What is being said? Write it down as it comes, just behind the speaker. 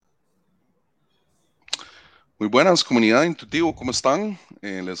Muy buenas, comunidad de Intuitivo, ¿cómo están?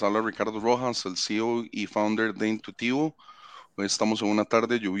 Les habla Ricardo Rojas, el CEO y founder de Intuitivo. Hoy estamos en una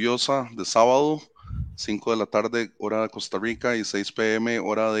tarde lluviosa de sábado, 5 de la tarde, hora de Costa Rica, y 6 p.m.,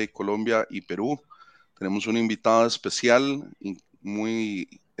 hora de Colombia y Perú. Tenemos una invitada especial, muy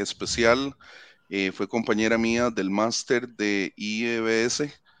especial. Fue compañera mía del máster de IEBS,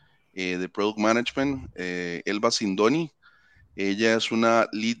 de Product Management, Elba Sindoni. Ella es una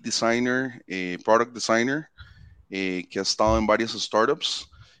lead designer, product designer, que ha estado en varias startups.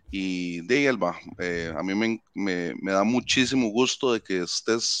 Y de Elba, a mí me da muchísimo gusto de que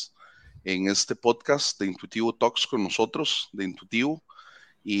estés en este podcast de Intuitivo Talks con nosotros, de Intuitivo,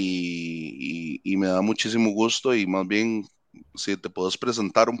 y me da muchísimo gusto y más bien si te puedes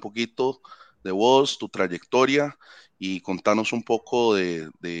presentar un poquito de vos, tu trayectoria y contarnos un poco de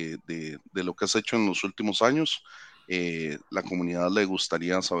lo que has hecho en los últimos años. La comunidad le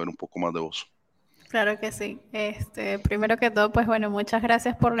gustaría saber un poco más de vos. Claro que sí. Primero que todo, pues bueno, muchas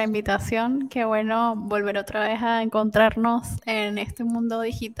gracias por la invitación. Qué bueno volver otra vez a encontrarnos en este mundo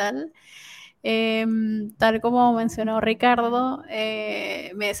digital. Tal como mencionó Ricardo,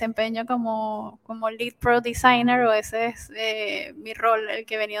 me desempeño como Lead Pro Designer, o ese es mi rol, el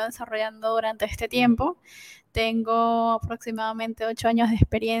que he venido desarrollando durante este tiempo. Tengo aproximadamente 8 años de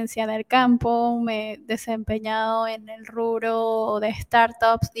experiencia en el campo, me he desempeñado en el rubro de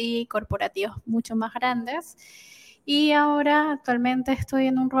startups y corporativos mucho más grandes. Y ahora actualmente estoy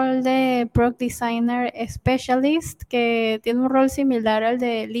en un rol de Product Designer Specialist, que tiene un rol similar al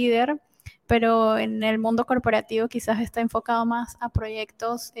de líder, pero en el mundo corporativo quizás está enfocado más a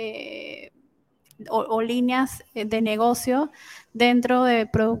proyectos o líneas de negocio dentro de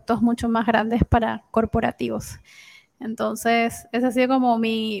productos mucho más grandes para corporativos. Entonces, esa ha sido como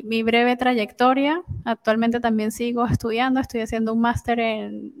mi breve trayectoria. Actualmente también sigo estudiando, estoy haciendo un máster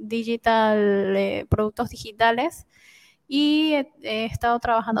en digital, productos digitales, y he estado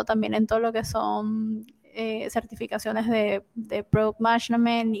trabajando también en todo lo que son certificaciones de Product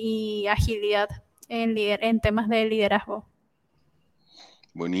Management y agilidad en temas de liderazgo.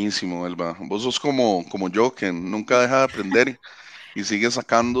 Buenísimo, Elba. Vos sos como yo, que nunca deja de aprender y sigue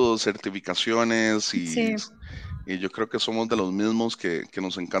sacando certificaciones Sí. y yo creo que somos de los mismos que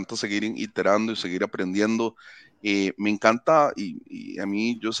nos encanta seguir iterando y seguir aprendiendo. Me encanta y a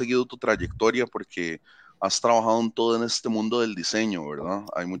mí yo he seguido tu trayectoria porque has trabajado en todo en este mundo del diseño, ¿verdad?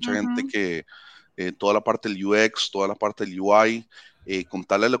 Hay mucha gente Ujú. que toda la parte del UX, toda la parte del UI,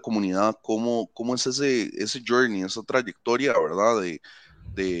 contarle a la comunidad cómo es ese journey, esa trayectoria, ¿verdad?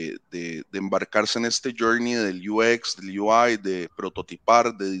 De embarcarse en este journey del UX, del UI, de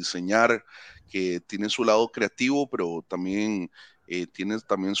prototipar, de diseñar, que tiene su lado creativo, pero también tiene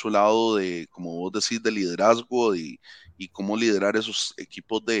también su lado de, como vos decís, de liderazgo y cómo liderar esos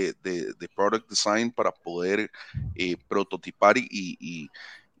equipos de product design para poder prototipar y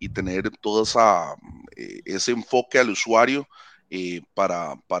tener todo ese enfoque al usuario,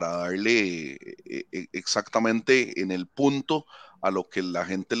 para darle exactamente en el punto a lo que la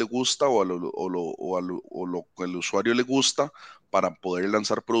gente le gusta o lo que el usuario le gusta para poder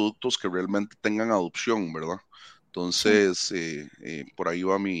lanzar productos que realmente tengan adopción, ¿verdad? Sí. Entonces, por ahí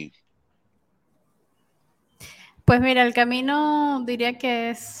va Pues mira, el camino diría que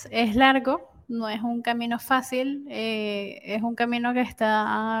es largo, no es un camino fácil, es un camino que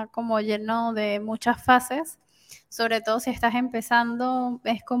está como lleno de muchas fases, sobre todo si estás empezando.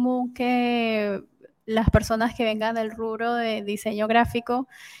 Es común que las personas que vengan del rubro de diseño gráfico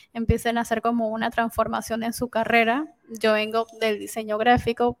empiecen a hacer como una transformación en su carrera. Yo vengo del diseño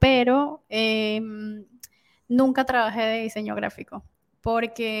gráfico, pero nunca trabajé de diseño gráfico,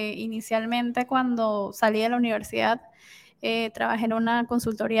 porque inicialmente cuando salí de la universidad trabajé en una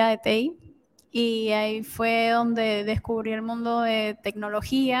consultoría de TI, y ahí fue donde descubrí el mundo de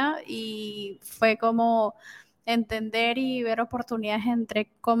tecnología, y fue como entender y ver oportunidades entre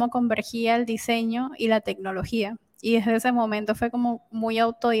cómo convergía el diseño y la tecnología. Y desde ese momento fue como muy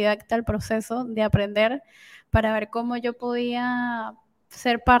autodidacta el proceso de aprender para ver cómo yo podía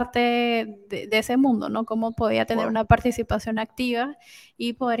ser parte de ese mundo, ¿no? Cómo podía tener wow. una participación activa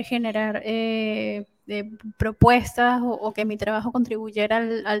y poder generar propuestas, o que mi trabajo contribuyera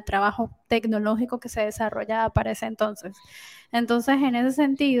al trabajo tecnológico que se desarrollaba para ese entonces. Entonces, en ese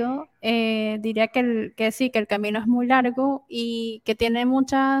sentido, diría que sí, que el camino es muy largo y que tiene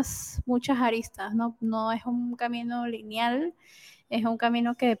muchas aristas, ¿no? No es un camino lineal, es un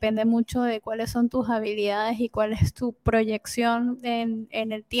camino que depende mucho de cuáles son tus habilidades y cuál es tu proyección en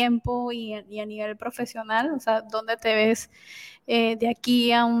el tiempo y a nivel profesional, o sea, dónde te ves de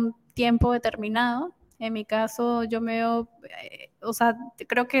aquí a un tiempo determinado. En mi caso, yo me veo, o sea,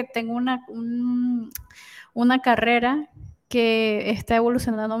 creo que tengo una carrera que está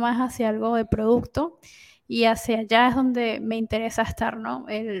evolucionando más hacia algo de producto y hacia allá es donde me interesa estar, ¿no?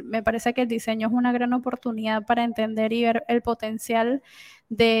 Me parece que el diseño es una gran oportunidad para entender y ver el potencial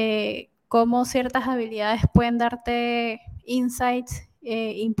de cómo ciertas habilidades pueden darte insights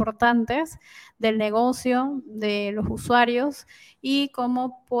importantes del negocio, de los usuarios y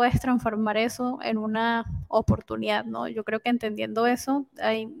cómo puedes transformar eso en una oportunidad, ¿no? Yo creo que entendiendo eso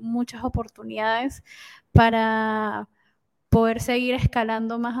hay muchas oportunidades para poder seguir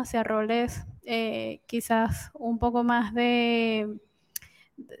escalando más hacia roles quizás un poco más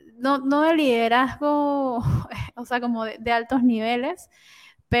no de liderazgo, o sea, como de altos niveles,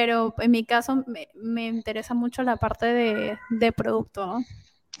 pero en mi caso me interesa mucho la parte de producto, ¿no?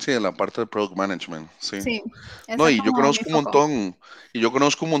 Sí, en la parte de product management, sí. Sí, ese No, es y yo como mi conozco un foco. montón, y yo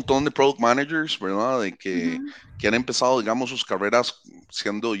conozco un montón de product managers, ¿verdad? De Ujú. que han empezado, digamos, sus carreras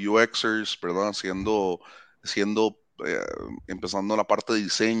siendo UXers, ¿verdad? Siendo, empezando la parte de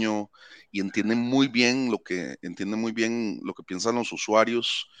diseño y entienden muy bien lo que piensan los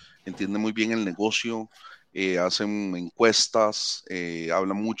usuarios, entienden muy bien el negocio, hacen encuestas,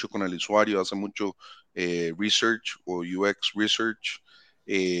 hablan mucho con el usuario, hacen mucho research o UX research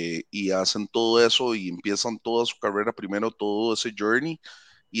y hacen todo eso y empiezan toda su carrera primero, todo ese journey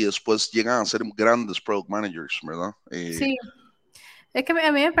y después llegan a ser grandes product managers, ¿verdad? Sí, es que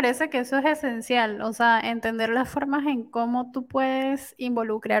a mí me parece que eso es esencial, o sea, entender las formas en cómo tú puedes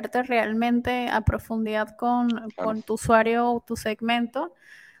involucrarte realmente a profundidad Claro. con tu usuario o tu segmento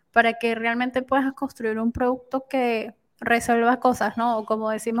para que realmente puedas construir un producto que resuelva cosas, ¿no? O como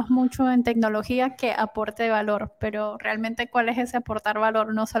decimos mucho en tecnología, que aporte valor, pero realmente cuál es ese aportar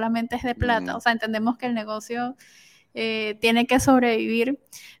valor, no solamente es de plata, o Ujú, sea, entendemos que el negocio tiene que sobrevivir,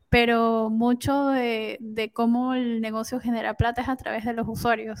 pero mucho de cómo el negocio genera plata es a través de los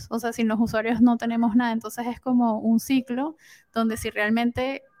usuarios. O sea, sin los usuarios no tenemos nada. Entonces es como un ciclo donde si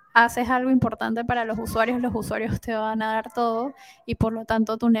realmente haces algo importante para los usuarios te van a dar todo y por lo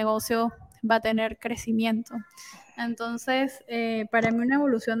tanto tu negocio va a tener crecimiento. Entonces, para mí una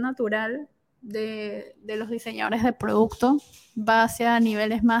evolución natural de los diseñadores de producto va hacia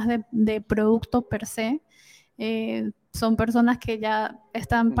niveles más de producto per se, son personas que ya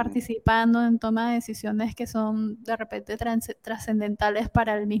están ujú. participando en toma de decisiones que son de repente trascendentales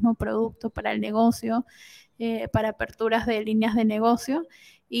para el mismo producto, para el negocio, para aperturas de líneas de negocio.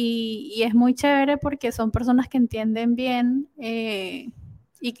 Y es muy chévere porque son personas que entienden bien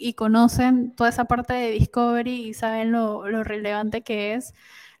y conocen toda esa parte de discovery y saben lo relevante que es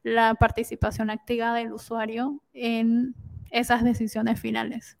la participación activa del usuario en esas decisiones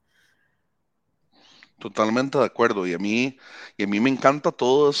finales. Totalmente de acuerdo. Y a mí me encanta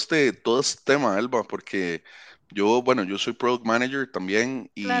todo este tema, Elba, porque yo, bueno, yo soy product manager también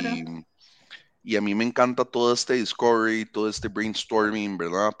Claro. y a mí me encanta todo este discovery, todo este brainstorming,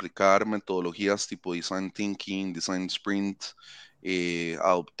 ¿verdad? Aplicar metodologías tipo design thinking, design sprint,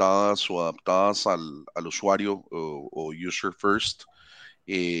 adaptadas al usuario o user first.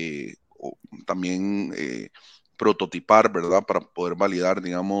 También prototipar, ¿verdad? Para poder validar,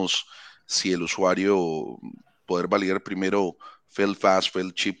 digamos, si el usuario, poder validar primero fail fast,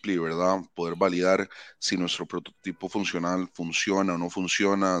 fail cheaply, ¿verdad? Poder validar si nuestro prototipo funcional funciona o no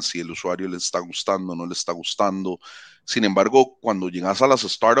funciona, si el usuario le está gustando o no le está gustando. Sin embargo, cuando llegas a las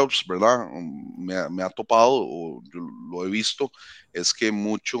startups, ¿verdad? Me ha topado o yo lo he visto, es que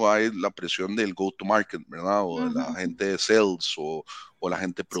mucho hay la presión del go to market, ¿verdad? O de la Ujú. gente de sales o la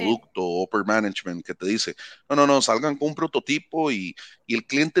gente de Sí, producto o upper management que te dice, no, salgan con un prototipo y el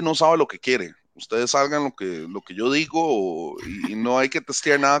cliente no sabe lo que quiere. Ustedes salgan lo que yo digo y no hay que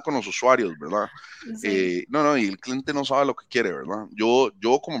testear nada con los usuarios, ¿verdad? sí, No, y el cliente no sabe lo que quiere, ¿verdad? Yo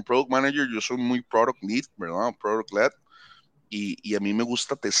como product manager, yo soy muy product lead, ¿verdad? Product led. Y a mí me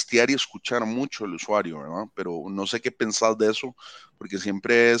gusta testear y escuchar mucho al usuario, ¿verdad? Pero no sé qué pensás de eso, porque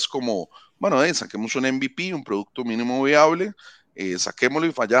siempre es como, bueno, saquemos un MVP, un producto mínimo viable, saquémoslo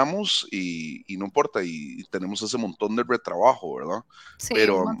y fallamos y no importa, y tenemos ese montón de retrabajo, ¿verdad? sí,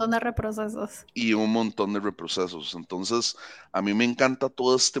 un Pero, montón de reprocesos. y un montón de reprocesos. Entonces, a mí me encanta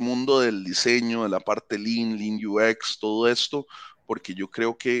todo este mundo del diseño, de la parte Lean UX, todo esto, porque yo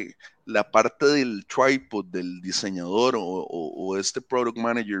creo que la parte del tripod, del diseñador o este product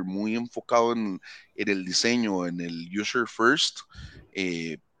manager muy enfocado en el diseño, en el user first,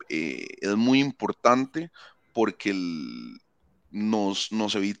 eh, es muy importante porque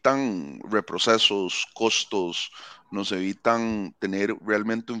nos evitan reprocesos, costos, nos evitan tener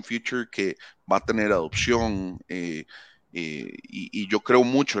realmente un future que va a tener adopción. y yo creo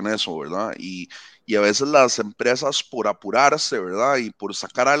mucho en eso, ¿verdad? Y a veces las empresas por apurarse, ¿verdad? Y por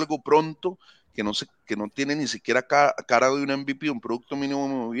sacar algo pronto, que no tiene ni siquiera cara de un MVP, un producto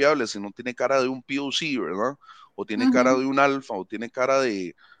mínimo viable, sino tiene cara de un POC, ¿verdad? O tiene cara Ujú. de un alfa, o tiene cara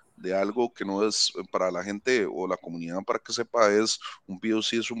de algo que no es para la gente o la comunidad, para que sepa, es un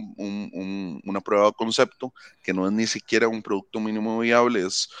POC, es una prueba de concepto, que no es ni siquiera un producto mínimo viable,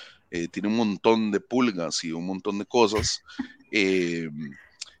 tiene un montón de pulgas y un montón de cosas. Eh,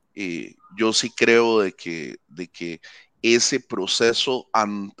 yo sí creo de que ese proceso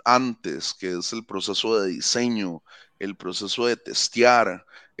antes, que es el proceso de diseño, el proceso de testear,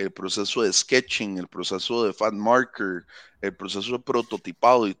 el proceso de sketching, el proceso de fat marker, el proceso de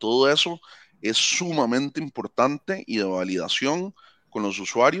prototipado y todo eso es sumamente importante y de validación con los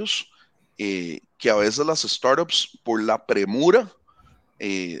usuarios, que a veces las startups por la premura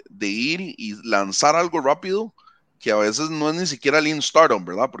de ir y lanzar algo rápido, que a veces no es ni siquiera lean startup,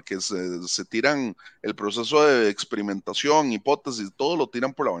 ¿verdad? Porque se tiran el proceso de experimentación, hipótesis, todo lo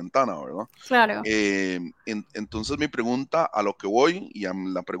tiran por la ventana, ¿verdad? Claro. Entonces mi pregunta a lo que voy y a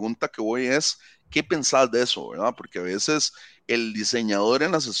la pregunta que voy es, ¿qué pensás de eso, verdad? Porque a veces el diseñador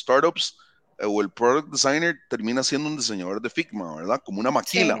en las startups o el product designer termina siendo un diseñador de Figma, ¿verdad? Como una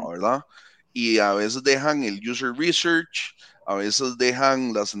maquila, Sí. ¿verdad? Y a veces dejan el user research, a veces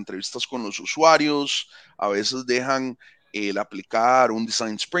dejan las entrevistas con los usuarios, a veces dejan el aplicar un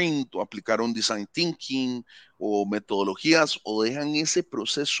design sprint o aplicar un design thinking o metodologías, o dejan ese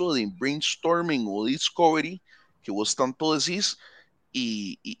proceso de brainstorming o discovery que vos tanto decís,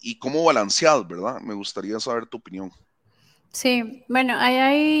 y cómo balancear, ¿verdad? Me gustaría saber tu opinión. Sí, bueno, ahí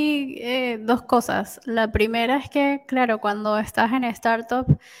hay dos cosas. La primera es que, claro, cuando estás en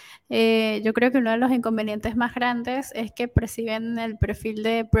startup, yo creo que uno de los inconvenientes más grandes es que perciben el perfil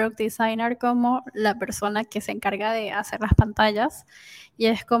de product designer como la persona que se encarga de hacer las pantallas. Y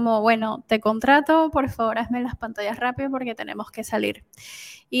es como, bueno, te contrato, por favor, hazme las pantallas rápido porque tenemos que salir.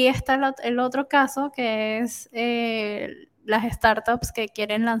 Y está el otro caso que es las startups que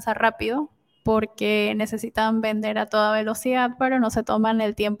quieren lanzar rápido porque necesitan vender a toda velocidad, pero no se toman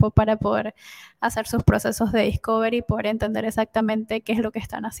el tiempo para poder hacer sus procesos de discovery y poder entender exactamente qué es lo que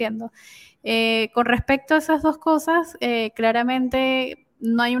están haciendo. Con respecto a esas dos cosas, claramente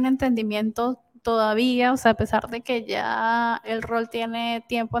no hay un entendimiento todavía, o sea, a pesar de que ya el rol tiene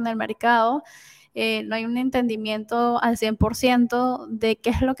tiempo en el mercado, no hay un entendimiento al 100% de qué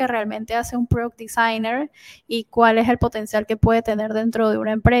es lo que realmente hace un product designer y cuál es el potencial que puede tener dentro de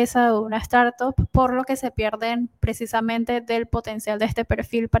una empresa o una startup, por lo que se pierden precisamente del potencial de este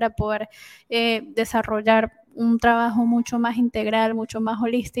perfil para poder desarrollar un trabajo mucho más integral, mucho más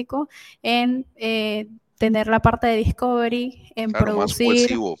holístico en tener la parte de discovery, en Claro, más producir.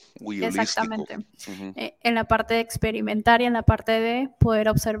 cohesivo y holístico. Exactamente. Ujú. En la parte de experimentar y en la parte de poder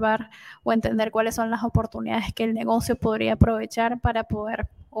observar o entender cuáles son las oportunidades que el negocio podría aprovechar para poder,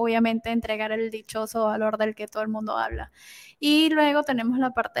 obviamente, entregar el dichoso valor del que todo el mundo habla. Y luego tenemos la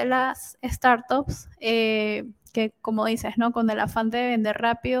parte de las startups, que como dices, ¿no? Con el afán de vender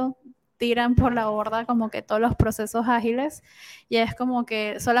rápido, tiran por la borda como que todos los procesos ágiles y es como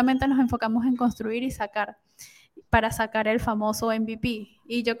que solamente nos enfocamos en construir y sacar para sacar el famoso MVP.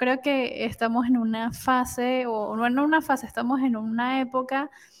 Y yo creo que estamos en una fase, o no en una fase, estamos en una época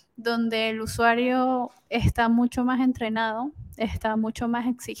donde el usuario está mucho más entrenado, está mucho más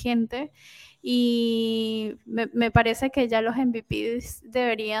exigente y me parece que ya los MVPs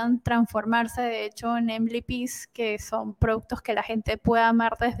deberían transformarse de hecho en MVPs, que son productos que la gente pueda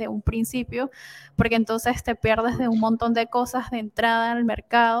amar desde un principio, porque entonces te pierdes de un montón de cosas de entrada al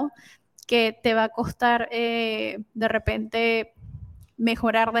mercado que te va a costar de repente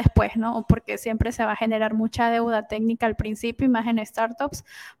mejorar después, ¿no? Porque siempre se va a generar mucha deuda técnica al principio y más en startups,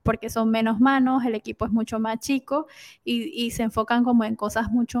 porque son menos manos, el equipo es mucho más chico y se enfocan como en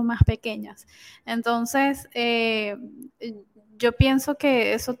cosas mucho más pequeñas. Entonces, yo pienso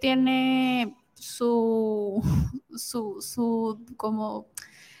que eso tiene como,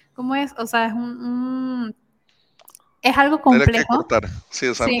 ¿cómo es? O sea, es algo Tendría que complejo. cortar, sí,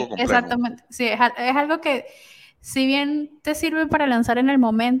 es algo Sí, complejo. exactamente. Sí, es algo que, si bien te sirve para lanzar en el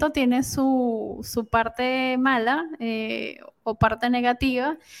momento, tiene su parte mala o parte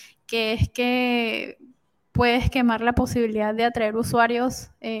negativa, que es que puedes quemar la posibilidad de atraer usuarios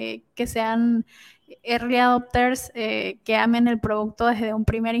que sean early adopters, que amen el producto desde un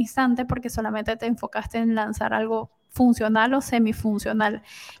primer instante, porque solamente te enfocaste en lanzar algo funcional o semifuncional,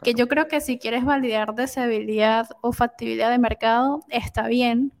 que claro, yo creo que si quieres validar deseabilidad o factibilidad de mercado, está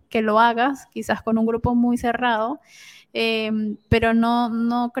bien que lo hagas, quizás con un grupo muy cerrado, pero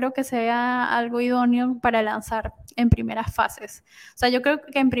no creo que sea algo idóneo para lanzar en primeras fases. O sea, yo creo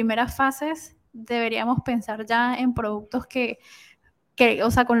que en primeras fases deberíamos pensar ya en productos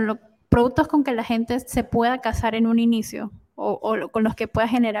o sea, productos con que la gente se pueda casar en un inicio o con los que pueda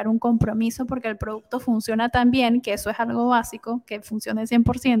generar un compromiso porque el producto funciona tan bien, que eso es algo básico, que funcione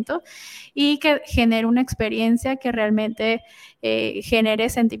 100% y que genere una experiencia que realmente genere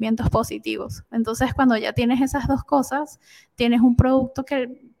sentimientos positivos. Entonces, cuando ya tienes esas dos cosas, tienes un producto que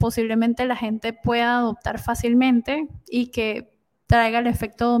posiblemente la gente pueda adoptar fácilmente y que traiga el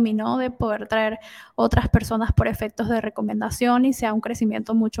efecto dominó de poder traer otras personas por efectos de recomendación y sea un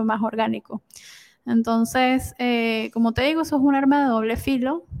crecimiento mucho más orgánico. Entonces, como te digo, eso es un arma de doble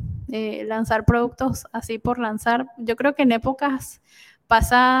filo. Lanzar productos así por lanzar. Yo creo que en épocas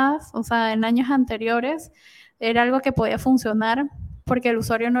pasadas, o sea, en años anteriores, era algo que podía funcionar porque el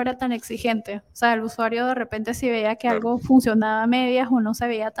usuario no era tan exigente. O sea, el usuario de repente si veía que claro, algo funcionaba a medias o no se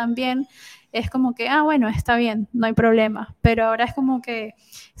veía tan bien, es como que, ah, bueno, está bien, no hay problema. Pero ahora es como que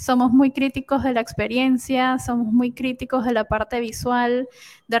somos muy críticos de la experiencia, somos muy críticos de la parte visual.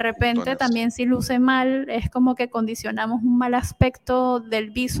 De repente montones. también si luce mal, es como que condicionamos un mal aspecto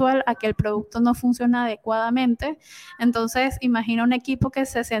del visual a que el producto no funciona adecuadamente. Entonces, imagina un equipo que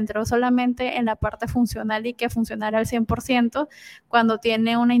se centró solamente en la parte funcional y que funcionara al 100% cuando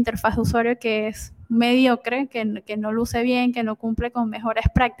tiene una interfaz de usuario que es mediocre, que no luce bien, que no cumple con mejores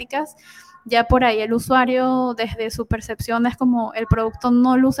prácticas. Ya por ahí el usuario desde su percepción es como el producto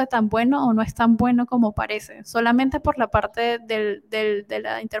no luce tan bueno o no es tan bueno como parece, solamente por la parte de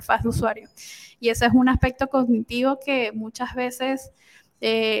la interfaz de usuario. Y ese es un aspecto cognitivo que muchas veces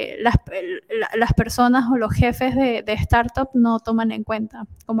las personas o los jefes de startup no toman en cuenta,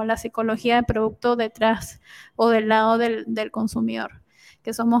 como la psicología de producto detrás o del lado del consumidor,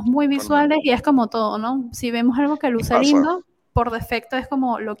 que somos muy visuales Totalmente. y es como todo, ¿no? Si vemos algo que Y luce pasa, lindo, por defecto es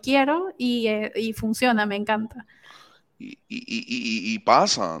como lo quiero y funciona, me encanta. y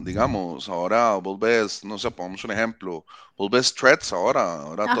pasa, digamos, ahora vos ves, no sé, pongamos un ejemplo, vos ves threads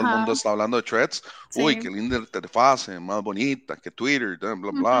ahora todo el mundo Ajá, está hablando de threads, uy, sí. qué linda interfaz, más bonita que Twitter,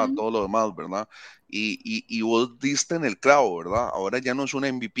 bla, bla, Ujú, todo lo demás, ¿verdad? Y vos diste en el clavo, ¿verdad? Ahora ya no es un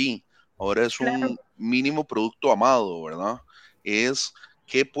MVP, ahora es claro. un mínimo producto amado, ¿verdad? Es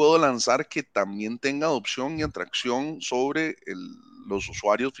qué puedo lanzar que también tenga adopción y atracción sobre los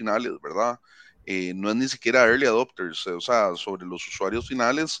usuarios finales, ¿verdad? No es ni siquiera early adopters, o sea, sobre los usuarios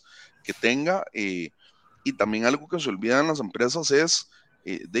finales que tenga. Y también algo que se olvidan las empresas es,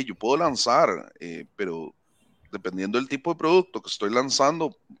 yo puedo lanzar, pero dependiendo del tipo de producto que estoy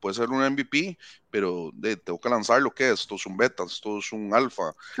lanzando, puede ser un MVP, pero tengo que lanzar lo que es, esto es un beta, esto es un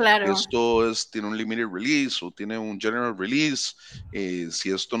alfa, Claro, tiene un limited release o tiene un general release.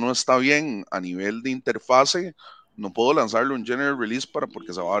 Si esto no está bien a nivel de interfase, no puedo lanzarlo un general release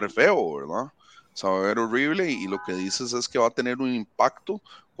porque se va a ver feo, ¿verdad? Se va a ver horrible y lo que dices es que va a tener un impacto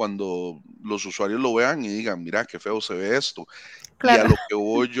cuando los usuarios lo vean y digan, mira, qué feo se ve esto. Y a claro. lo que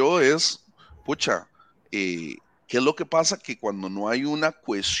voy yo es, pucha, ¿qué es lo que pasa? Que cuando no hay una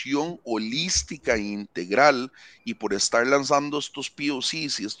cohesión holística e integral y por estar lanzando estos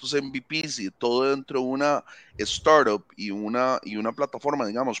POCs y estos MVPs y todo dentro de una startup y una plataforma,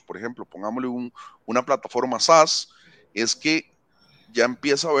 digamos, por ejemplo, pongámosle una plataforma SaaS, es que ya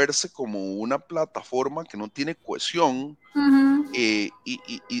empieza a verse como una plataforma que no tiene cohesión, Ujú,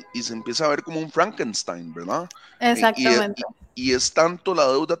 y se empieza a ver como un Frankenstein, ¿verdad? Eh, y, exactamente. y- y es tanto la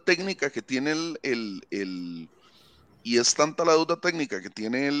deuda técnica que tiene y es tanta la deuda técnica que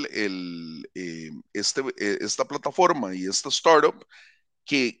tiene esta plataforma y esta startup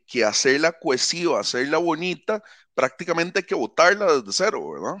que hacerla cohesiva, hacerla bonita, prácticamente hay que botarla desde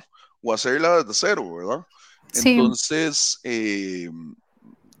cero, ¿verdad? O hacerla desde cero, ¿verdad? Sí. Entonces,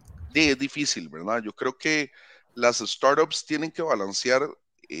 es difícil, ¿verdad? Yo creo que las startups tienen que balancear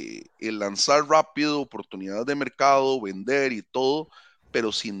el lanzar rápido, oportunidades de mercado, vender y todo,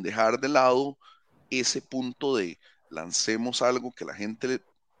 pero sin dejar de lado ese punto de lancemos algo que la gente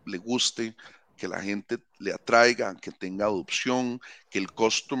le guste, que la gente le atraiga, que tenga adopción, que el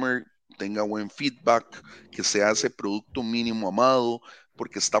customer tenga buen feedback, que sea ese producto mínimo amado,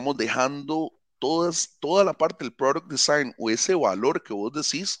 porque estamos dejando toda la parte del product design o ese valor que vos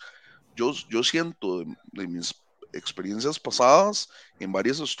decís. Yo siento de mis experiencias pasadas en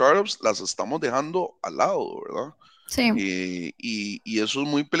varias startups, las estamos dejando al lado, ¿verdad? Sí. Y eso es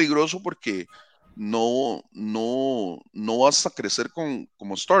muy peligroso porque no vas a crecer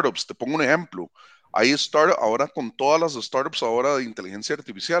como startups. Te pongo un ejemplo. Hay startups, ahora con todas las startups ahora de inteligencia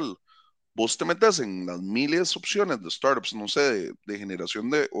artificial, vos te metes en las miles de opciones de startups, no sé, de generación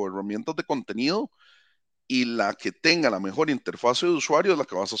de o herramientas de contenido y la que tenga la mejor interfaz de usuario es la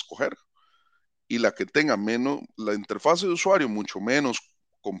que vas a escoger. Y la que tenga menos, la interfaz de usuario mucho menos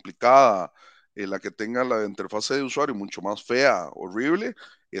complicada, la que tenga la interfaz de usuario mucho más fea, horrible,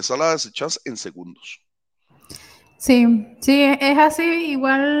 esa la desechas en segundos. Sí, sí, es así.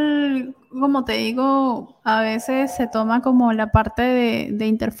 Igual, como te digo, a veces se toma como la parte de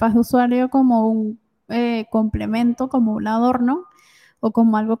interfaz de usuario como un complemento, como un adorno o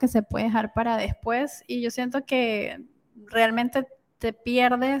como algo que se puede dejar para después. Y yo siento que realmente te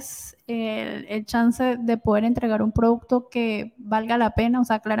pierdes el chance de poder entregar un producto que valga la pena. O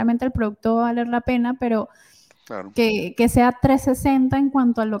sea, claramente el producto va a valer la pena, pero Claro, que sea 360 en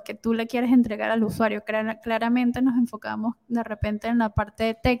cuanto a lo que tú le quieres entregar al usuario. Claramente nos enfocamos de repente en la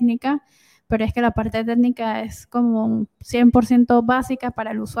parte técnica, pero es que la parte técnica es como 100% básica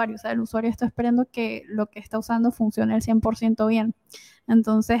para el usuario. O sea, el usuario está esperando que lo que está usando funcione el 100% bien.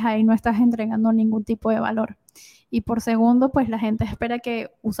 Entonces ahí no estás entregando ningún tipo de valor. Y por segundo, pues la gente espera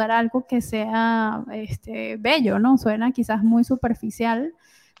que usar algo que sea bello, ¿no? Suena quizás muy superficial,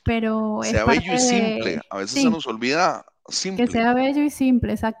 pero es sea bello parte y simple, de, a veces se sí, nos olvida que simple. sea bello y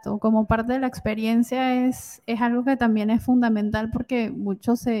simple, exacto. Como parte de la experiencia es algo que también es fundamental porque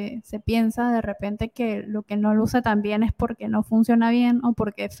mucho se piensa de repente que lo que no luce tan bien es porque no funciona bien o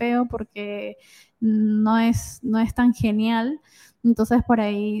porque es feo, porque no es tan genial. Entonces por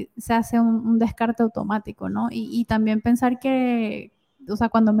ahí se hace un descarte automático, ¿no? Y también pensar que, o sea,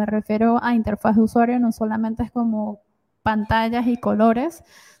 cuando me refiero a interfaz de usuario, no solamente es como pantallas y colores,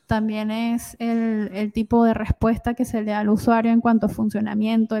 también es el tipo de respuesta que se le da al usuario en cuanto a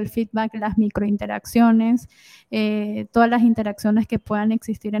funcionamiento, el feedback, las microinteracciones, todas las interacciones que puedan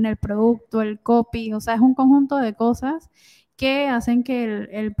existir en el producto, el copy, o sea, es un conjunto de cosas que hacen que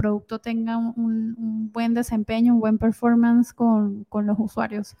el producto tenga un buen desempeño, un buen performance con los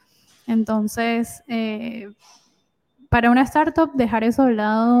usuarios. Entonces, para una startup, dejar eso de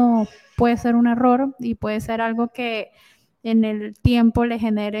lado puede ser un error y puede ser algo que en el tiempo le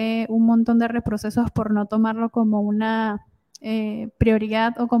genere un montón de reprocesos por no tomarlo como una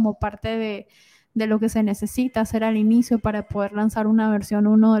prioridad o como parte de lo que se necesita hacer al inicio para poder lanzar una versión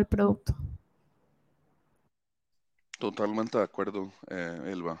 1 del producto. Totalmente de acuerdo,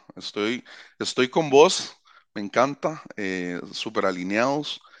 Elba. Estoy con vos, me encanta, súper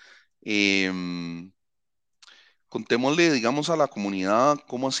alineados. Em, Contémosle, digamos, a la comunidad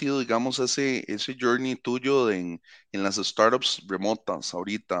cómo ha sido, digamos, ese journey tuyo en las startups remotas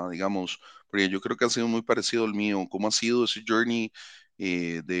ahorita, digamos, porque yo creo que ha sido muy parecido al mío. ¿Cómo ha sido ese journey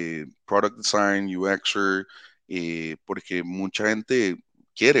de product design, UXer? Porque mucha gente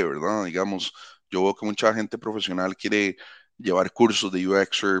quiere, ¿verdad? Digamos, yo veo que mucha gente profesional quiere llevar cursos de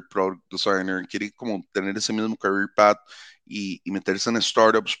UXer, product designer, quiere como tener ese mismo career path y meterse en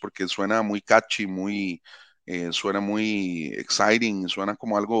startups porque suena muy catchy, suena muy exciting, suena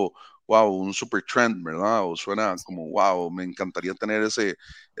como algo, wow, un super trend, ¿verdad? O suena como, wow, me encantaría tener ese,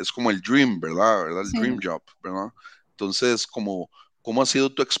 es como el dream, ¿verdad? ¿Verdad? El dream Sí. job, ¿verdad? Entonces, como, ¿cómo ha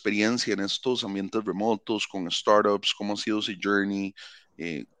sido tu experiencia en estos ambientes remotos, con startups? ¿Cómo ha sido ese journey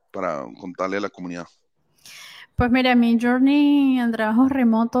para contarle a la comunidad? Pues mira, mi journey en trabajos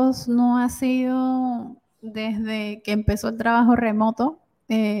remotos no ha sido desde que empezó el trabajo remoto.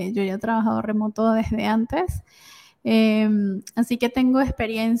 Yo ya he trabajado remoto desde antes. Así que tengo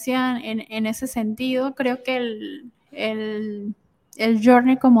experiencia en ese sentido. Creo que el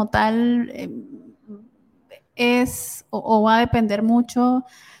journey como tal es o va a depender mucho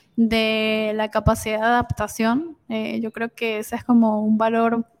de la capacidad de adaptación. Yo creo que ese es como un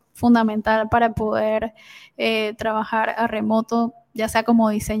valor fundamental para poder trabajar a remoto, ya sea como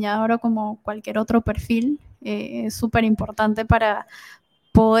diseñador o como cualquier otro perfil. Es súper importante para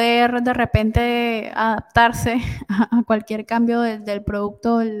poder de repente adaptarse a cualquier cambio del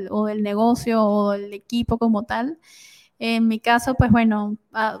producto o del negocio o del equipo como tal. En mi caso, pues bueno,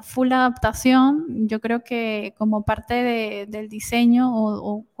 full adaptación. Yo creo que como parte del diseño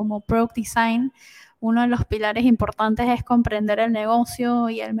o como product design, uno de los pilares importantes es comprender el negocio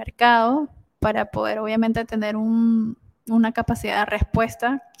y el mercado para poder obviamente tener una capacidad de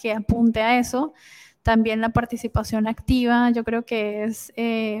respuesta que apunte a eso. También la participación activa, yo creo que es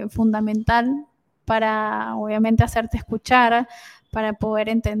fundamental para obviamente hacerte escuchar, para poder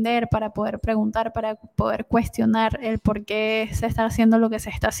entender, para poder preguntar, para poder cuestionar el por qué se está haciendo lo que se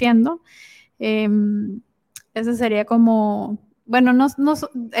está haciendo. Eh, Ese sería como, bueno, no,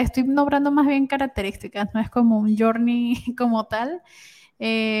 estoy nombrando más bien características, no es como un journey como tal.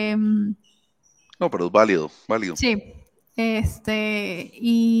 Eh, No, pero es válido, válido. Sí, este,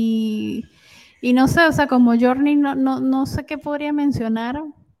 y no sé, o sea, como journey no sé qué podría mencionar,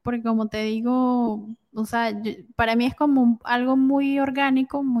 porque como te digo, o sea, para mí es como algo muy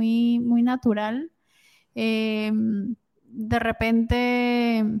orgánico, muy natural. De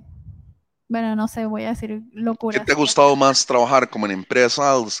repente, bueno, no sé, voy a decir ¿Qué te ha locuras. gustado más trabajar como en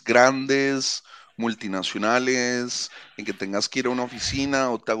empresas grandes, multinacionales, en que tengas que ir a una oficina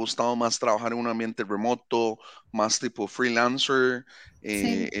o te ha gustado más trabajar en un ambiente remoto, más tipo freelancer,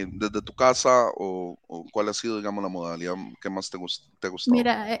 Sí. desde tu casa o cuál ha sido, digamos, la modalidad que más te ha gustado?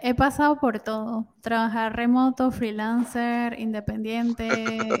 Mira, he pasado por todo, trabajar remoto, freelancer, independiente,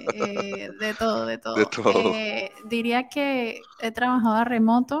 de todo, de De todo. todo. Diría que he trabajado a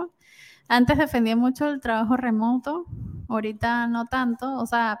remoto. Antes defendía mucho el trabajo remoto, ahorita no tanto. O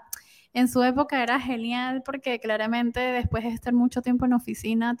sea, en su época era genial porque claramente después de estar mucho tiempo en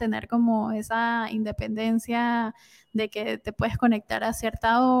oficina, tener como esa independencia de que te puedes conectar a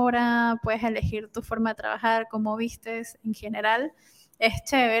cierta hora, puedes elegir tu forma de trabajar, cómo vistes en general es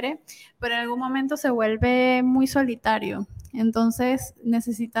chévere, pero en algún momento se vuelve muy solitario. Entonces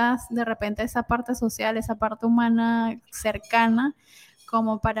necesitas de repente esa parte social, esa parte humana cercana,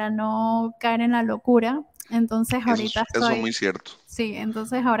 como para no caer en la locura. Entonces ahorita Eso es muy estoy, cierto. sí,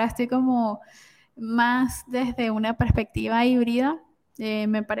 entonces ahora estoy como más desde una perspectiva híbrida.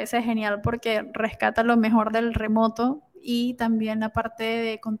 Me parece genial porque rescata lo mejor del remoto y también la parte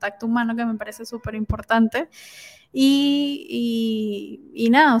de contacto humano que me parece súper importante. Y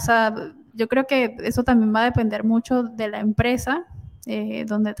nada, o sea, yo creo que eso también va a depender mucho de la empresa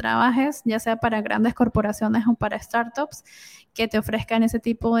donde trabajes, ya sea para grandes corporaciones o para startups, que te ofrezcan ese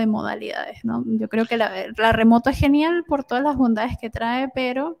tipo de modalidades, ¿no? Yo creo que la remoto es genial por todas las bondades que trae,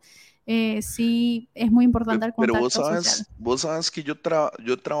 pero sí es muy importante el Pero contacto social. vos sabes que yo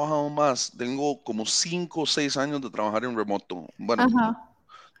he trabajado más, tengo como 5 o 6 años de trabajar en remoto. Bueno, Ajá.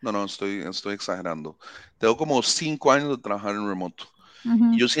 no, estoy exagerando. Tengo como 5 años de trabajar en remoto.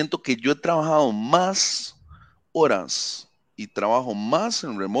 Y Uh-huh. yo siento que yo he trabajado más horas y trabajo más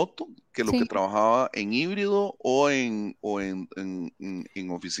en remoto que lo que Sí, trabajaba en híbrido o en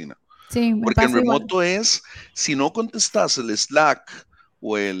oficina. sí, me Porque en pasa igual. remoto es, si no contestas el Slack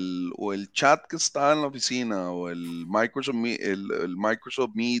o el chat que está en la oficina o el Microsoft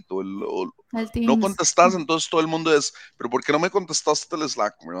Meet El no Teams. contestas, entonces todo el mundo es, pero ¿por qué no me contestaste el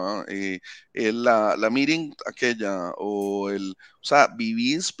Slack? ¿Verdad? La meeting aquella o sea,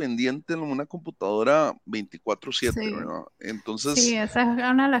 vivís pendiente en una computadora 24/7, Sí. ¿verdad? Sí, Entonces, esa es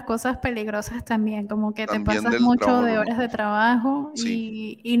una de las cosas peligrosas también, como que te también pasas del mucho trabajo de horas remoto. de trabajo Sí,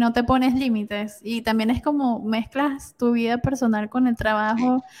 y no te pones límites. Y también es como mezclas tu vida personal con el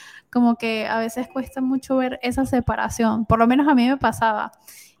sí. trabajo, como que a veces cuesta mucho ver esa separación. Por lo menos a mí me pasaba.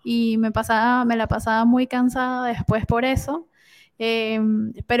 Y me la pasaba muy cansada después por eso.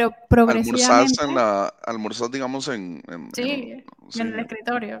 Pero progresivamente, Almorzás, digamos, sí, sí, en el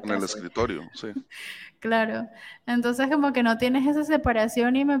escritorio en el casi. escritorio, sí. Claro. Entonces como que no tienes esa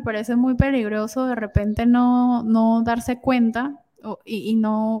separación y me parece muy peligroso de repente no darse cuenta y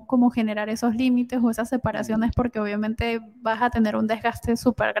no como generar esos límites o esas Ujú. separaciones porque obviamente vas a tener un desgaste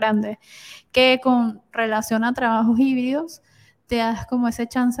súper grande que con relación a trabajos híbridos te das como ese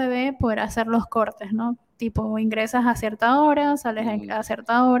chance de poder hacer los cortes, ¿no? Tipo ingresas a cierta hora, sales Ujú. a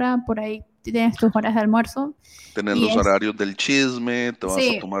cierta hora, por ahí tienes tus horas de almuerzo Tener y los es horarios del chisme, te vas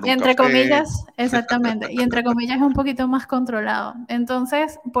a sí, tomar y un entre café. comillas, exactamente, y entre comillas es un poquito más controlado.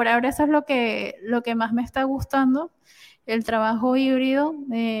 Entonces, por ahora eso es lo que más me está gustando, el trabajo híbrido.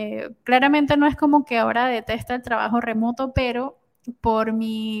 Claramente no es como que ahora detesta el trabajo remoto, pero por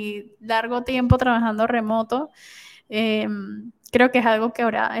mi largo tiempo trabajando remoto, eh, creo que es algo que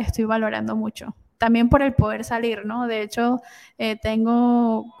ahora estoy valorando mucho. También por el poder salir, ¿no? De hecho,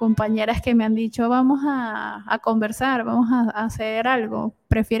 tengo compañeras que me han dicho, vamos a conversar, vamos a hacer algo.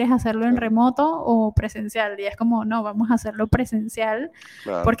 ¿Prefieres hacerlo en Claro, remoto o presencial? Y es como, no, vamos a hacerlo presencial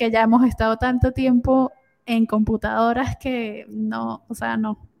claro. porque ya hemos estado tanto tiempo en computadoras que no, o sea,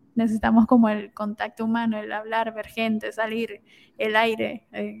 no. Necesitamos como el contacto humano, el hablar, ver gente, salir, el aire.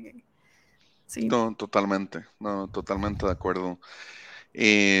 Sí, No, totalmente, no, totalmente de acuerdo.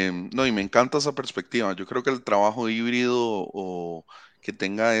 No, y me encanta esa perspectiva. Yo creo que el trabajo híbrido o que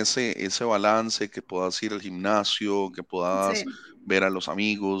tenga ese balance, que puedas ir al gimnasio, que puedas sí, ver a los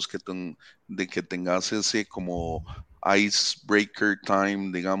amigos, de que tengas ese como icebreaker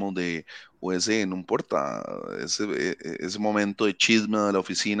time, digamos, o ese, no importa, ese momento de chisme de la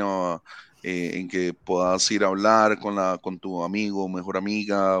oficina. En que puedas ir a hablar con tu amigo, mejor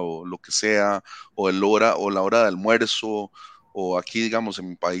amiga o lo que sea, o la hora de almuerzo o aquí, digamos, en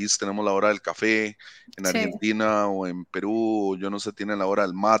mi país tenemos la hora del café, en Sí. Argentina o en Perú, yo no sé, tienen la hora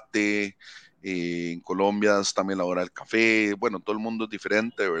del mate, en Colombia es también la hora del café, bueno, todo el mundo es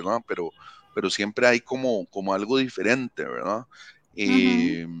diferente, ¿verdad? Pero siempre hay como algo diferente, ¿verdad? Ujú.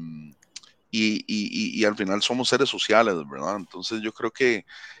 Eh, y al final somos seres sociales, ¿verdad? Entonces yo creo que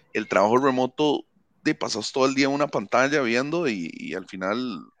el trabajo remoto, de pasas todo el día en una pantalla viendo y al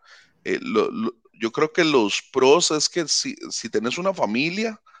final, yo creo que los pros es que si tenés una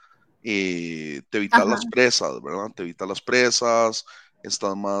familia, te evitas Ajá. las presas, ¿verdad? Te evitas las presas,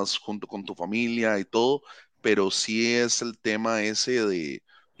 estás más junto con tu familia y todo, pero sí es el tema ese de,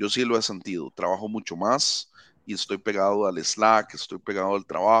 yo sí lo he sentido, trabajo mucho más y estoy pegado al Slack, estoy pegado al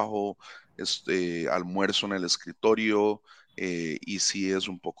trabajo, almuerzo en el escritorio, y sí es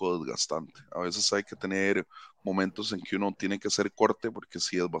un poco desgastante. A veces hay que tener momentos en que uno tiene que hacer corte porque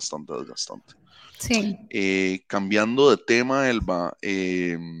sí es bastante desgastante. Sí. Cambiando de tema, Elba,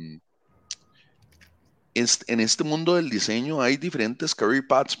 en este mundo del diseño hay diferentes career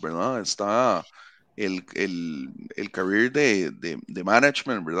paths, ¿verdad? Está el career de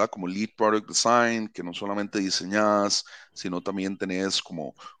management, ¿verdad? Como lead product design, que no solamente diseñas, sino también tenés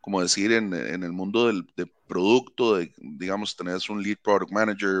como decir en el mundo de producto, digamos, tenés un lead product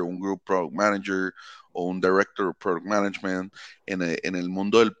manager, un group product manager o un director of product management. En el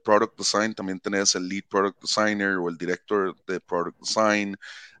mundo del product design también tenés el lead product designer o el director de product design.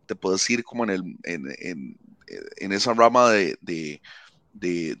 Te puedes ir como en esa rama de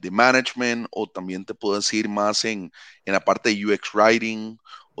management, o también te puedes ir más en la parte de UX writing,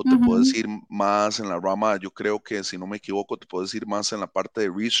 o te puedes Ujú. ir más en la rama, yo creo que si no me equivoco, te puedes ir más en la parte de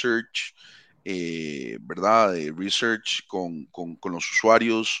research, ¿verdad? De research con los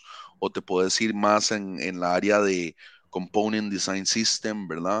usuarios, o te puedes ir más en la área de component design system,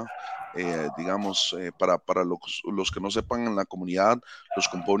 ¿verdad? Digamos, para los que no sepan en la comunidad, los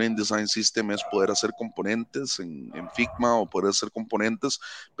component design system es poder hacer componentes en Figma o poder hacer componentes,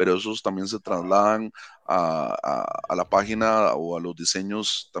 pero esos también se trasladan a la página o a los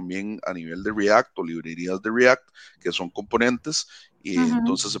diseños también a nivel de React o librerías de React, que son componentes, y Ujú.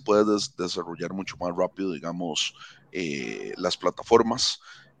 entonces se puede desarrollar mucho más rápido, digamos, las plataformas.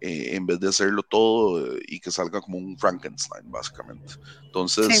 En vez de hacerlo todo, y que salga como un Frankenstein, básicamente. Sí.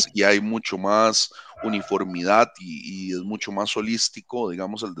 Entonces, y hay mucho más uniformidad y es mucho más holístico,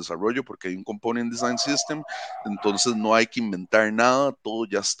 digamos, el desarrollo, porque hay un component design system, entonces no hay que inventar nada, todo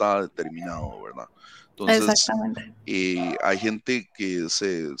ya está determinado, ¿verdad? Entonces, Exactamente. hay gente que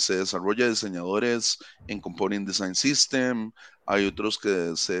se desarrolla diseñadores en component design system, hay otros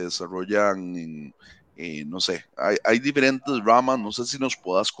que se desarrollan no sé, hay diferentes ramas, no sé si nos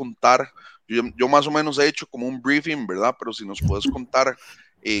puedas contar, yo más o menos he hecho como un briefing, ¿verdad? Pero si nos puedes contar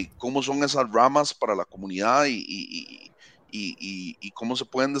cómo son esas ramas para la comunidad y cómo se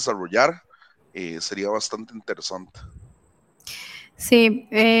pueden desarrollar, sería bastante interesante. Sí.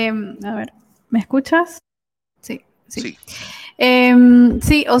 A ver, ¿me escuchas? Sí, sí. Sí,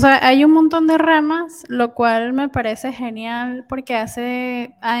 Sí, o sea, hay un montón de ramas, lo cual me parece genial porque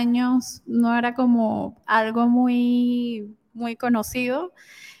hace años no era como algo muy conocido.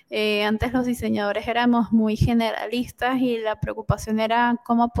 Antes los diseñadores éramos muy generalistas y la preocupación era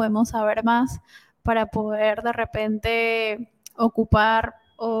cómo podemos saber más para poder de repente ocupar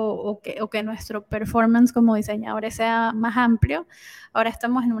o que nuestro performance como diseñadores sea más amplio. Ahora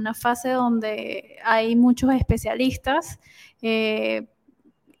estamos en una fase donde hay muchos especialistas. eh,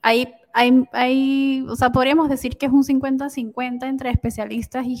 o sea, podríamos decir que es un 50-50 entre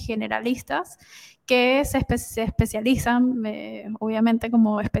especialistas y generalistas que se especializan, obviamente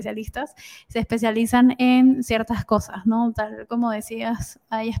como especialistas, se especializan en ciertas cosas, ¿no? Tal como decías,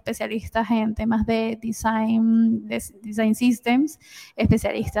 hay especialistas en temas de design systems,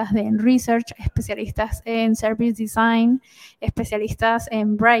 especialistas en research, especialistas en service design, especialistas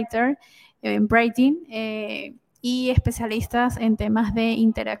en writing, y especialistas en temas de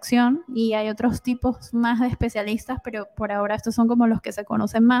interacción, y hay otros tipos más de especialistas, pero por ahora estos son como los que se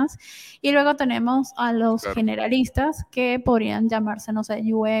conocen más. Y luego tenemos a los claro. generalistas que podrían llamarse, no sé,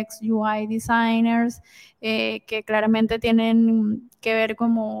 UX, UI designers, que claramente tienen que ver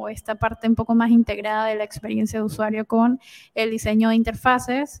como esta parte un poco más integrada de la experiencia de usuario con el diseño de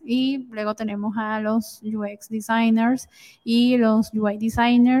interfaces. Y luego tenemos a los UX designers y los UI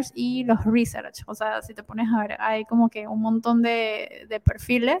designers y los research. O sea, si te pones a ver, hay como que un montón de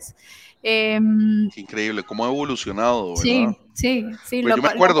perfiles. Eh, Qué increíble, cómo ha evolucionado, ¿verdad? sí, sí, sí, Pues yo me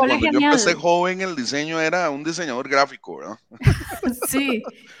lo acuerdo cual es cuando yo empecé genial. joven, el diseño era un diseñador gráfico, ¿verdad? Sí,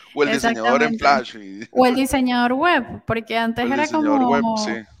 O el diseñador en exactamente. Flash, O el diseñador web, porque o antes el era diseñador web,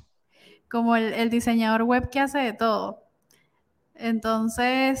 sí. como el diseñador web que hace de todo.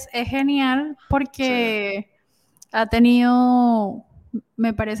 Entonces es genial Sí, porque ha tenido,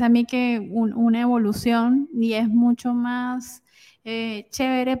 me parece a mí que una evolución y es mucho más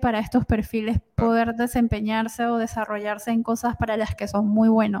chévere para estos perfiles claro, poder desempeñarse o desarrollarse en cosas para las que son muy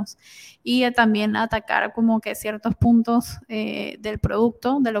buenos y también atacar como que ciertos puntos del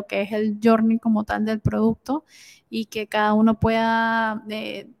producto, de lo que es el journey como tal del producto y que cada uno pueda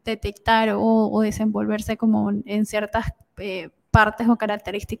detectar o desenvolverse como en ciertas partes o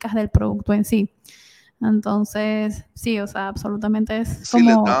características del producto en sí. Entonces, sí, o sea, absolutamente es sí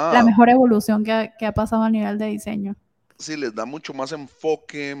les como la da, mejor evolución que ha pasado a nivel de diseño. sí les da mucho más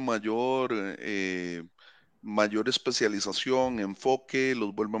enfoque, mayor especialización, enfoque,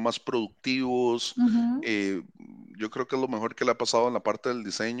 los vuelve más productivos. Ujú. eh, yo creo que es lo mejor que le ha pasado en la parte del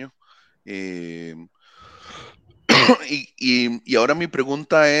diseño. Eh, y ahora mi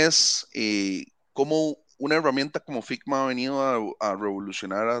pregunta es, ¿cómo una herramienta como Figma ha venido a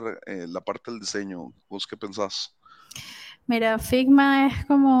revolucionar la parte del diseño? ¿Vos qué pensás? Mira, Figma es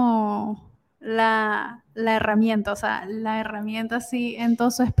como la herramienta, o sea, la herramienta sí en todo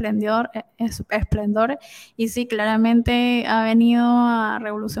su esplendor, esplendor, y sí, claramente ha venido a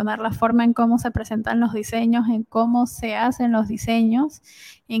revolucionar la forma en cómo se presentan los diseños, en cómo se hacen los diseños,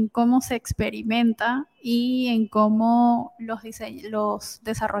 en cómo se experimenta y en cómo los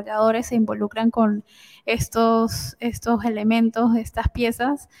desarrolladores se involucran con estos elementos, estas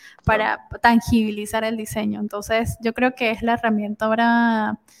piezas Claro. para tangibilizar el diseño. Entonces, yo creo que es la herramienta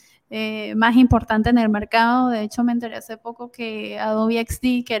ahora más importante en el mercado. De hecho, me enteré hace poco que Adobe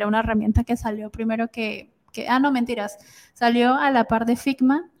XD, que era una herramienta que salió primero no, mentiras, salió a la par de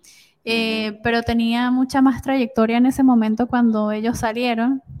Figma, Ujú. pero tenía mucha más trayectoria en ese momento cuando ellos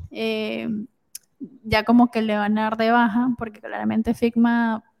salieron. Eh, ya como que le van a dar de baja, porque claramente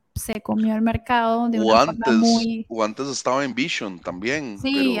Figma se comió el mercado de una forma muy. O antes estaba en Vision también,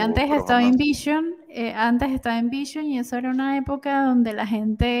 Sí, pero jamás. Antes estaba en Vision y eso era una época donde la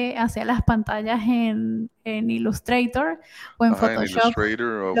gente hacía las pantallas en Illustrator o en Ajá, en Photoshop, Illustrator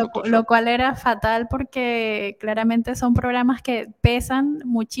o lo Photoshop. cual era fatal porque claramente son programas que pesan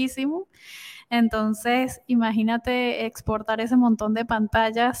muchísimo. Entonces, imagínate exportar ese montón de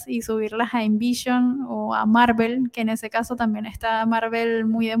pantallas y subirlas a InVision o a Marvel, que en ese caso también está Marvel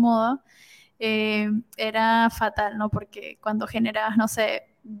muy de moda, era fatal, ¿no? Porque cuando generabas, no sé,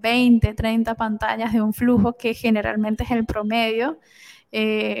 20, 30 pantallas de un flujo, que generalmente es el promedio,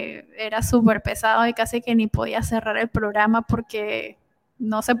 era súper pesado y casi que ni podía cerrar el programa porque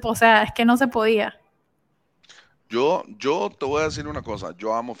no se, o sea, es que no se podía. Yo te voy a decir una cosa,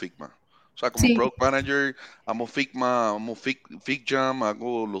 yo amo Figma. O sea, como Sí, Product Manager, amo Figma, amo FigJam,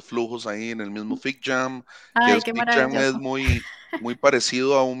 hago los flujos ahí en el mismo FigJam, que ay, el qué FigJam es maravilloso. muy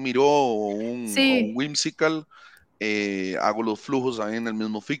parecido a un Miro o un Sí, Whimsical. Hago los flujos ahí en el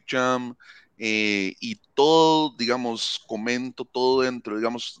mismo FigJam, y todo, digamos, comento todo dentro,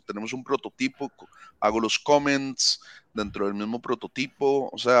 digamos, tenemos un prototipo, hago los comments dentro del mismo prototipo,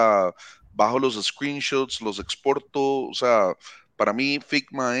 o sea, bajo los screenshots, los exporto, o sea, para mí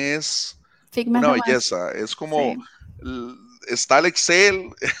Figma es Figma es una lo más. belleza, es como, Sí. l- está el Excel,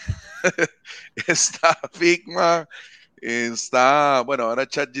 está Figma, está, bueno, ahora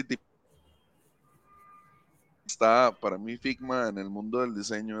ChatGPT. Está, para mí Figma en el mundo del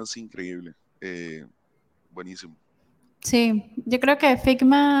diseño es increíble. eh, Buenísimo. Sí, yo creo que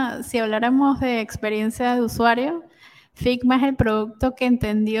Figma, si habláramos de experiencia de usuario, Figma es el producto que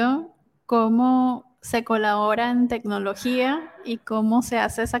entendió cómo se colabora en tecnología y cómo se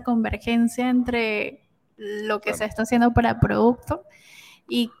hace esa convergencia entre lo que se Claro. está haciendo para producto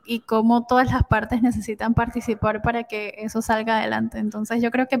y cómo todas las partes necesitan participar para que eso salga adelante. Entonces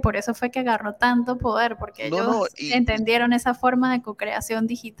yo creo que por eso fue que agarró tanto poder, porque No, no, ellos entendieron esa forma de co-creación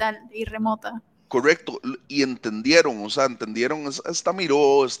digital y remota. correcto. Y entendieron, o sea, entendieron, está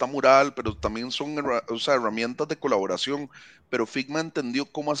Miro, está Mural, pero también son o sea, herramientas de colaboración. Pero Figma entendió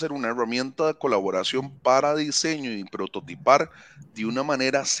cómo hacer una herramienta de colaboración para diseño y prototipar de una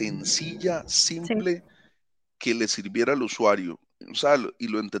manera sencilla, Sí. simple, que le sirviera al usuario. O sea, y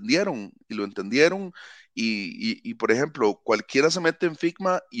lo entendieron, por ejemplo, cualquiera se mete en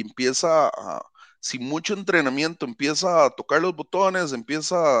Figma y empieza sin mucho entrenamiento, empieza a tocar los botones,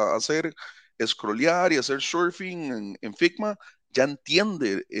 empieza a hacer, scrollear y hacer surfing en Figma, ya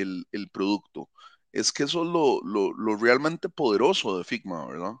entiende el producto. Es que eso es lo realmente poderoso de Figma,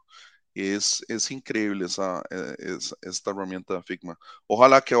 ¿verdad? Es increíble esta herramienta de Figma.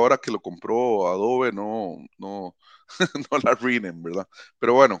 Ojalá que ahora que lo compró Adobe no la arruinen, ¿verdad?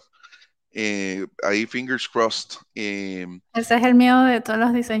 Pero bueno, Ahí fingers crossed. Ese es el miedo de todos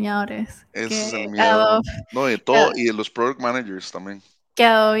los diseñadores, Ese es el miedo, no, de que, todo y de los product managers también. que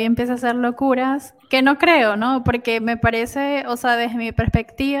Adobe empiece a hacer locuras, que no creo, ¿no? Porque me parece, o sea, desde mi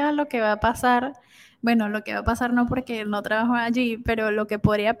perspectiva, lo que va a pasar, bueno, lo que va a pasar no porque no trabajo allí, pero lo que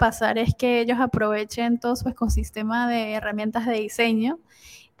podría pasar es que ellos aprovechen todo su ecosistema de herramientas de diseño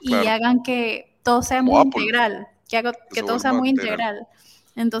y Claro, hagan que todo sea como muy Apple, integral, que que se todo sea vuelva muy integral. integral.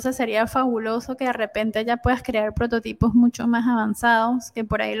 Entonces sería fabuloso que de repente ya puedas crear prototipos mucho más avanzados, que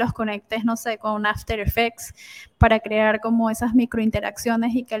por ahí los conectes, no sé, con After Effects para crear como esas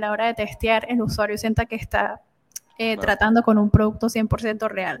microinteracciones y que a la hora de testear el usuario sienta que está Claro, tratando con un producto 100%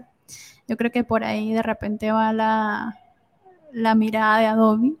 real. Yo creo que por ahí de repente va la mirada de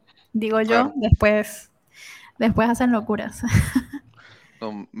Adobe, digo yo, claro. después hacen locuras.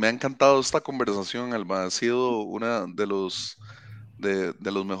 No, me ha encantado esta conversación, Alba. Ha sido una de los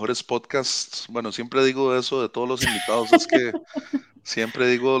mejores podcasts. Bueno, siempre digo eso de todos los invitados, es que siempre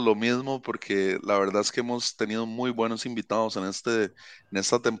digo lo mismo porque la verdad es que hemos tenido muy buenos invitados en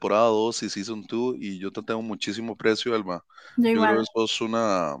esta temporada 2 y Season 2 y yo te tengo muchísimo precio, Alba. Yo Yo creo que igual. sos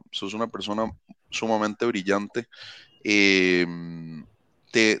una persona sumamente brillante. Eh,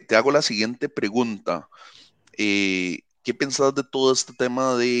 te hago la siguiente pregunta. ¿Qué pensás de todo este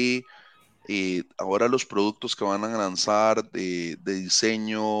tema de ahora los productos que van a lanzar de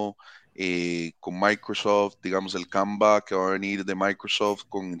diseño con Microsoft, digamos el Canva que va a venir de Microsoft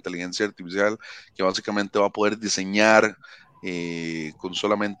con inteligencia artificial, que básicamente va a poder diseñar con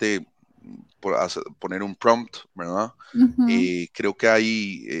solamente poner un prompt, ¿verdad? Ujú. Creo que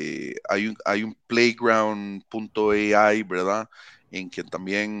hay un playground.ai, ¿verdad? En que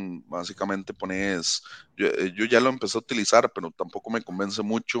también básicamente yo ya lo empecé a utilizar, pero tampoco me convence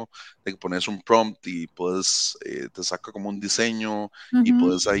mucho de que pones un prompt y puedes, te saca como un diseño y Ujú.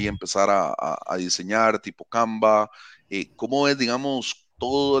 puedes ahí empezar a diseñar tipo Canva. ¿Cómo es, digamos,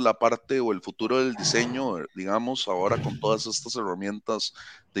 toda la parte o el futuro del diseño, digamos, ahora con todas estas herramientas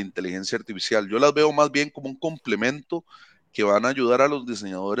de inteligencia artificial? Yo las veo más bien como un complemento que van a ayudar a los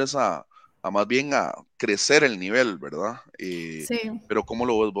diseñadores a más bien a crecer el nivel, ¿verdad? Sí. Pero ¿cómo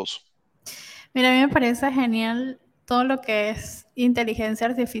lo ves vos? Mira, a mí me parece genial todo lo que es inteligencia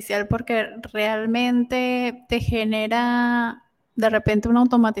artificial porque realmente te genera de repente una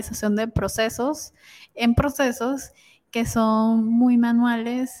automatización de procesos en procesos que son muy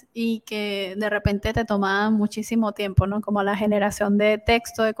manuales y que de repente te toman muchísimo tiempo, ¿no? Como la generación de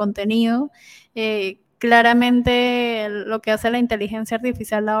texto, de contenido. Claramente lo que hace la inteligencia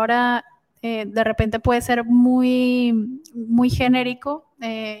artificial ahora de repente puede ser muy genérico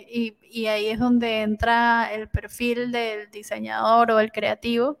y ahí es donde entra el perfil del diseñador o el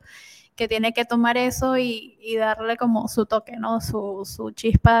creativo que tiene que tomar eso y darle como su toque, ¿no? Su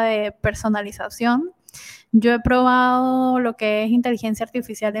chispa de personalización. Yo he probado lo que es inteligencia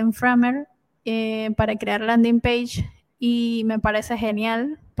artificial en Framer para crear landing page y me parece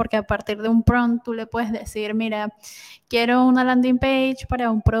genial porque a partir de un prompt tú le puedes decir, mira, quiero una landing page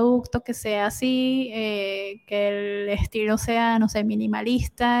para un producto que sea así, que el estilo sea, no sé,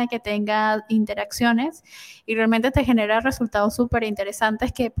 minimalista, que tenga interacciones y realmente te genera resultados súper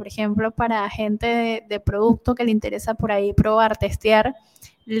interesantes que, por ejemplo, para gente de producto que le interesa por ahí probar, testear,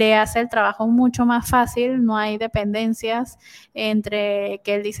 le hace el trabajo mucho más fácil, no hay dependencias entre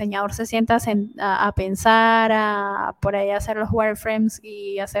que el diseñador se sienta a pensar, a por ahí hacer los wireframes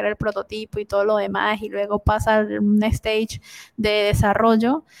y hacer el prototipo y todo lo demás y luego pasa a un stage de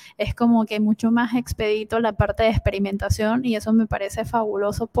desarrollo, es como que mucho más expedito la parte de experimentación y eso me parece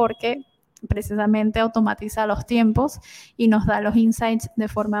fabuloso porque precisamente automatiza los tiempos y nos da los insights de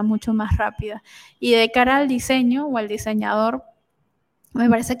forma mucho más rápida. Y de cara al diseño o al diseñador, me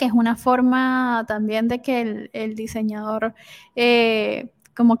parece que es una forma también de que el diseñador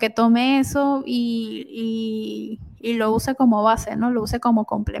como que tome eso y lo use como base, ¿no? Lo use como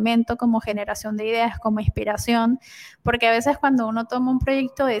complemento, como generación de ideas, como inspiración, porque a veces cuando uno toma un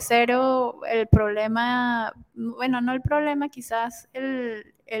proyecto de cero, el problema, bueno, no el problema, quizás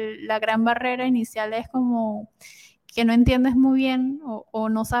la gran barrera inicial es como que no entiendes muy bien o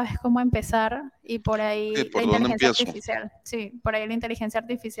no sabes cómo empezar y por Sí, ahí la ¿por dónde inteligencia empiezo? artificial, sí, por ahí la inteligencia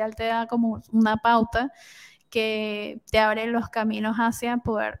artificial te da como una pauta que te abre los caminos hacia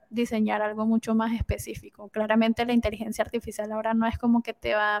poder diseñar algo mucho más específico. Claramente la inteligencia artificial ahora no es como que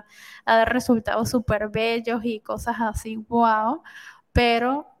te va a dar resultados súper bellos y cosas así, wow,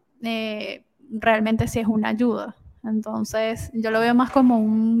 pero realmente sí es una ayuda. Entonces, yo lo veo más como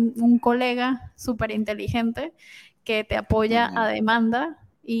un colega súper inteligente que te apoya a Ujú. demanda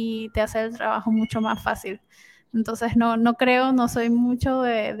y te hace el trabajo mucho más fácil. Entonces no creo, no soy mucho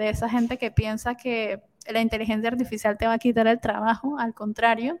de esa gente que piensa que la inteligencia artificial te va a quitar el trabajo, al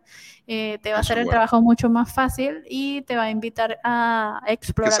contrario, te va a Eso hacer el igual, trabajo mucho más fácil y te va a invitar a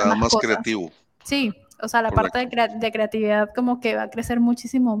que explorar sea más más cosas. creativo, Sí, o sea, la parte correcto. de creatividad como que va a crecer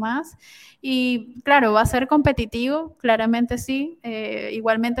muchísimo más y claro, va a ser competitivo, claramente sí.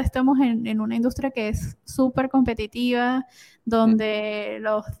 Igualmente estamos en una industria que es súper competitiva, Ujú. donde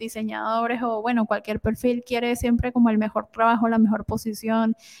los diseñadores o bueno, cualquier perfil quiere siempre como el mejor trabajo, la mejor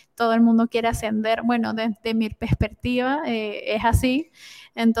posición, todo el mundo quiere ascender. Bueno, desde mi perspectiva es así.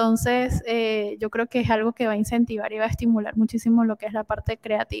 Entonces, yo creo que es algo que va a incentivar y va a estimular muchísimo lo que es la parte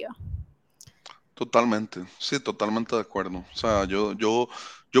creativa. Totalmente, sí, totalmente de acuerdo. O sea, yo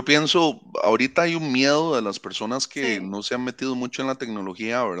pienso, ahorita hay un miedo de las personas que Sí, no se han metido mucho en la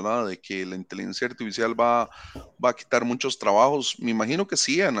tecnología, ¿verdad? De que la inteligencia artificial va a quitar muchos trabajos. Me imagino que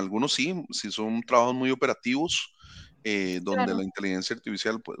sí, en algunos sí, si son trabajos muy operativos, donde la claro. inteligencia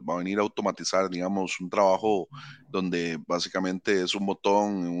artificial pues, va a venir a automatizar, digamos, un trabajo donde básicamente es un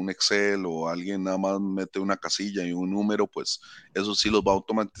botón en un Excel o alguien nada más mete una casilla y un número, pues eso sí los va a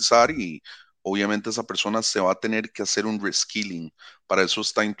automatizar y obviamente esa persona se va a tener que hacer un reskilling. Para eso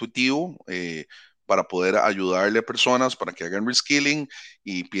está intuitivo, para poder ayudarle a personas para que hagan reskilling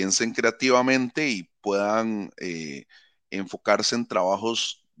y piensen creativamente y puedan enfocarse en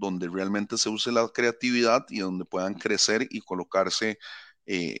trabajos donde realmente se use la creatividad y donde puedan crecer y colocarse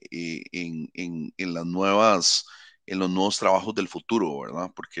en las nuevas, en los nuevos trabajos del futuro, ¿verdad?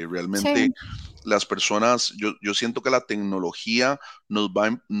 Porque realmente Sí, las personas, yo siento que la tecnología nos va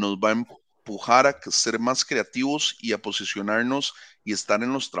a empujar a ser más creativos y a posicionarnos y estar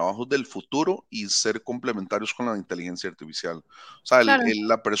en los trabajos del futuro y ser complementarios con la inteligencia artificial. O sea, claro.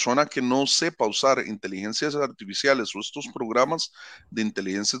 la persona que no sepa usar inteligencias artificiales o estos programas de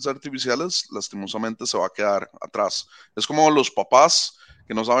inteligencias artificiales, lastimosamente se va a quedar atrás. Es como los papás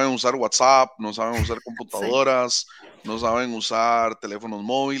que no saben usar WhatsApp, no saben usar Sí. computadoras, no saben usar teléfonos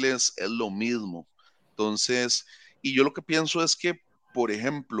móviles, es lo mismo. Entonces, y yo lo que pienso es que, por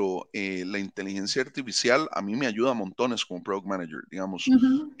ejemplo, la inteligencia artificial a mí me ayuda a montones como product manager. Digamos,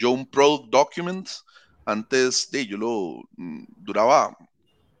 Ujú. yo un product document, antes de yo duraba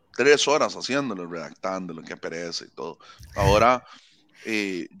 3 horas haciéndolo, redactándolo, que pereza y todo. Ahora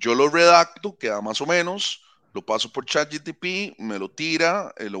yo lo redacto, queda más o menos, lo paso por ChatGTP, me lo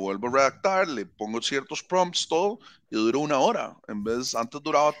tira, lo vuelvo a redactar, le pongo ciertos prompts, todo, y dura 1 hora. En vez, antes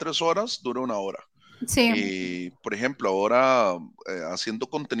duraba 3 horas, dura 1 hora. Sí, Por ejemplo, ahora haciendo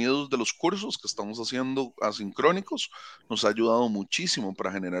contenidos de los cursos que estamos haciendo asincrónicos, nos ha ayudado muchísimo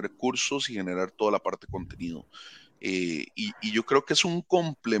para generar cursos y generar toda la parte de contenido. Y yo creo que es un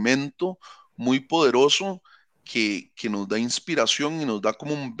complemento muy poderoso que nos da inspiración y nos da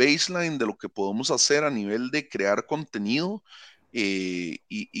como un baseline de lo que podemos hacer a nivel de crear contenido.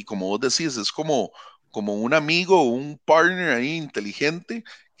 Y como vos decís, es como un amigo o un partner ahí inteligente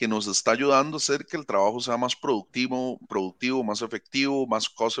que nos está ayudando a hacer que el trabajo sea más productivo, más efectivo, más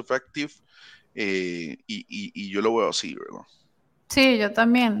cost effective. Y yo lo veo así, ¿verdad? sí, yo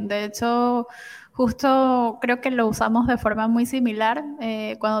también. De hecho, justo creo que lo usamos de forma muy similar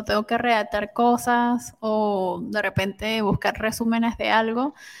cuando tengo que redactar cosas o de repente buscar resúmenes de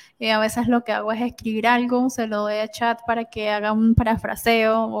algo. A veces lo que hago es escribir algo, se lo doy a chat para que haga un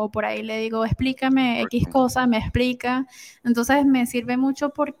parafraseo o por ahí le digo, explícame X Correcto. cosa, me explica. Entonces me sirve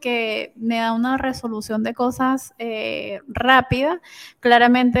mucho porque me da una resolución de cosas rápida.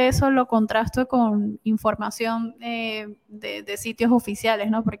 Claramente eso lo contrasto con información de sitios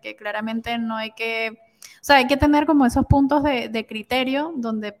oficiales, ¿no? Porque claramente no hay que, o sea, hay que tener como esos puntos de criterio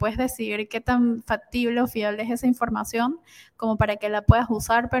donde puedes decidir qué tan factible o fiable es esa información como para que la puedas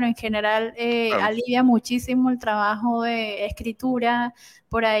usar, pero en general Claro. alivia muchísimo el trabajo de escritura,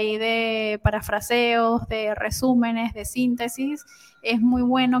 por ahí de parafraseos, de resúmenes, de síntesis. Es muy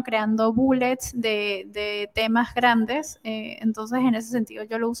bueno creando bullets de temas grandes. Entonces, en ese sentido,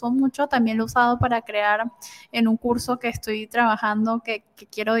 yo lo uso mucho. También lo he usado para crear en un curso que estoy trabajando, que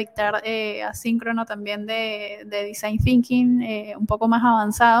quiero dictar asíncrono también de design thinking, un poco más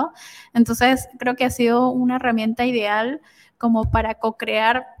avanzado. Entonces, creo que ha sido una herramienta ideal como para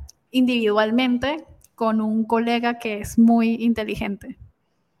co-crear individualmente con un colega que es muy inteligente.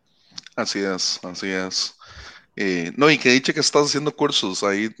 Así es, así es. No, y que diche que estás haciendo cursos,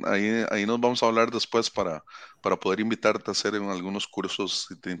 ahí nos vamos a hablar después para poder invitarte a hacer algunos cursos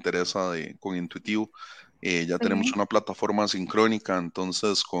si te interesa con Intuitivo. Ya tenemos Sí. una plataforma sincrónica,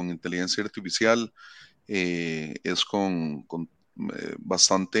 entonces con inteligencia artificial es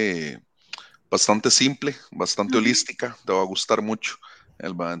bastante simple, bastante Ujú. holística, te va a gustar mucho.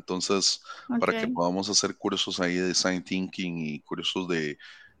 Elba. Entonces, para que Ok. podamos hacer cursos ahí de design thinking y cursos de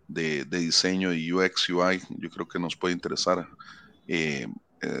diseño de UX, UI, yo creo que nos puede interesar. eh,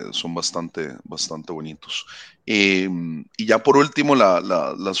 Son bastante bonitos. Y ya por último,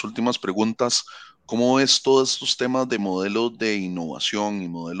 las últimas preguntas. ¿Cómo ves todos estos temas de modelos de innovación y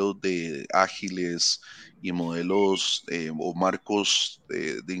modelos de ágiles y modelos o marcos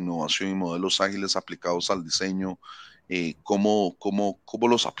de innovación y modelos ágiles aplicados al diseño? ¿Cómo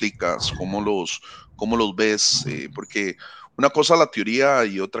los aplicas? ¿Cómo los ves? Porque una cosa es la teoría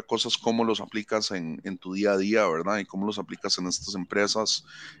y otra cosa es cómo los aplicas en tu día a día, ¿verdad? Y cómo los aplicas en estas empresas.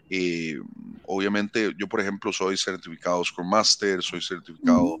 Eh, Obviamente, yo, por ejemplo, soy certificado Scrum Master, soy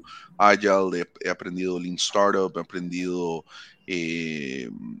certificado Ujú. Agile, he aprendido Lean Startup, he aprendido, eh,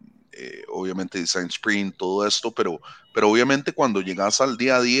 obviamente, Design Sprint, todo esto, pero obviamente cuando llegas al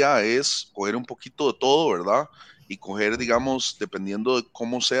día a día es coger un poquito de todo, ¿verdad? Y coger, digamos, dependiendo de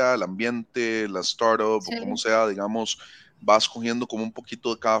cómo sea el ambiente, la startup o cómo Sí. sea, digamos, vas cogiendo como un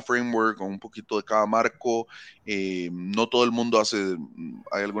poquito de cada framework o un poquito de cada marco. No todo el mundo hace,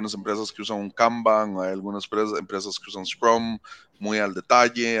 hay algunas empresas que usan un Kanban, hay algunas empresas que usan Scrum muy al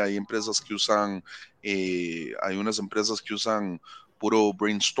detalle, hay empresas que usan, hay unas empresas que usan puro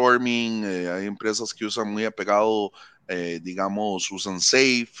brainstorming, hay empresas que usan muy apegado, digamos, usan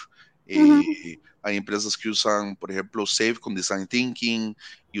Safe. Ujú. Hay empresas que usan, por ejemplo, Safe con Design Thinking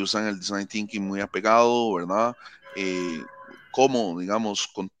y usan el Design Thinking muy apegado, ¿verdad? Eh, ¿Cómo, digamos,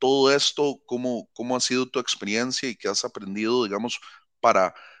 con todo esto, cómo ha sido tu experiencia y qué has aprendido, digamos,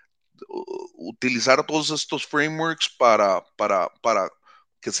 para utilizar todos estos frameworks para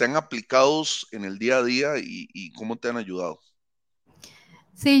que sean aplicados en el día a día y cómo te han ayudado?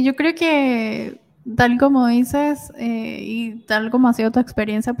 Sí, yo creo que tal como dices y tal como ha sido tu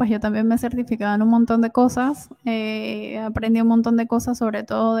experiencia, pues yo también me he certificado en un montón de cosas, he aprendido un montón de cosas, sobre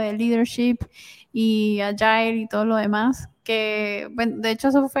todo de leadership y agile y todo lo demás, que bueno, de hecho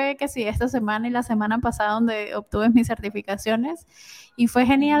eso fue que sí, esta semana y la semana pasada donde obtuve mis certificaciones y fue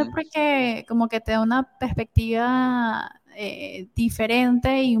genial Ujú. porque como que te da una perspectiva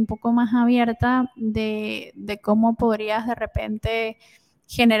diferente y un poco más abierta de cómo podrías de repente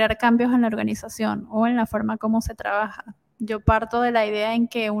generar cambios en la organización o en la forma como se trabaja. Yo parto de la idea en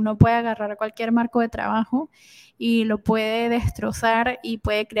que uno puede agarrar cualquier marco de trabajo y lo puede destrozar y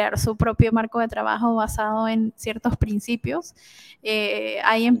puede crear su propio marco de trabajo basado en ciertos principios.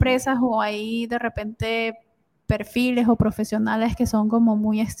 Hay Ujú. empresas o hay de repente perfiles o profesionales que son como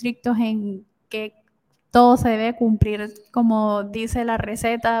muy estrictos en que todo se debe cumplir como dice la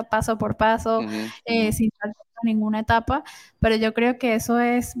receta, paso por paso, Ujú. Ujú. sin saltar ninguna etapa, pero yo creo que eso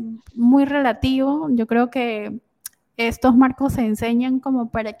es muy relativo. Yo creo que estos marcos se enseñan como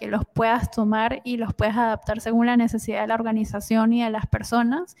para que los puedas tomar y los puedas adaptar según la necesidad de la organización y de las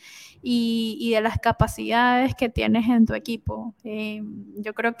personas y de las capacidades que tienes en tu equipo.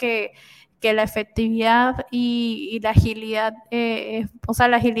 Yo creo que la efectividad y la agilidad, o sea,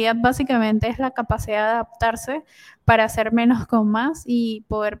 la agilidad básicamente es la capacidad de adaptarse para hacer menos con más y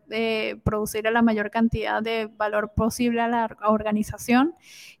poder producir la mayor cantidad de valor posible a la organización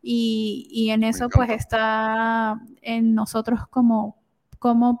y en Me eso pues encanta. está en nosotros como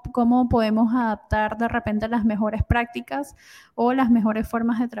cómo podemos adaptar de repente las mejores prácticas o las mejores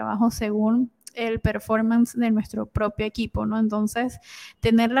formas de trabajo según el performance de nuestro propio equipo, ¿no? Entonces,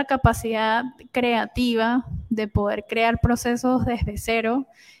 tener la capacidad creativa de poder crear procesos desde cero,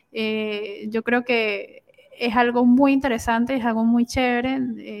 yo creo que es algo muy interesante, es algo muy chévere.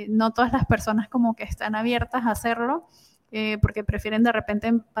 No todas las personas como que están abiertas a hacerlo, porque prefieren de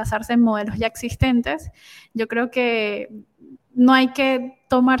repente basarse en modelos ya existentes. Yo creo que no hay que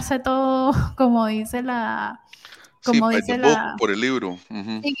tomarse todo Sí, como by the dice book, la, por el libro.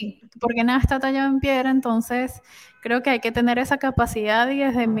 Ujú. sí, porque nada está tallado en piedra, entonces creo que hay que tener esa capacidad y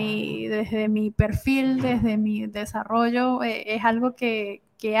desde mi perfil, desde mi desarrollo, es algo que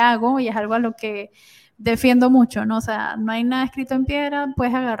hago y es algo a lo que defiendo mucho, ¿no? O sea, no hay nada escrito en piedra,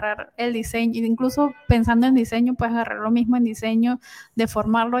 puedes agarrar el diseño, incluso pensando en diseño, puedes agarrar lo mismo en diseño,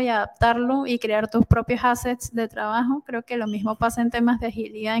 deformarlo y adaptarlo y crear tus propios assets de trabajo. Creo que lo mismo pasa en temas de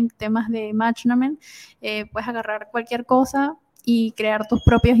agilidad, en temas de management. Puedes agarrar cualquier cosa y crear tus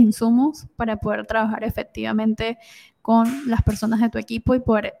propios insumos para poder trabajar efectivamente con las personas de tu equipo y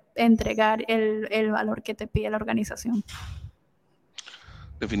poder entregar el valor que te pide la organización.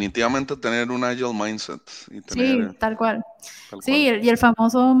 Definitivamente tener un agile mindset y tener Sí, tal cual. tal Sí, cual. y el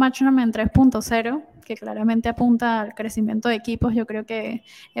famoso Management 3.0, que claramente apunta al crecimiento de equipos, yo creo que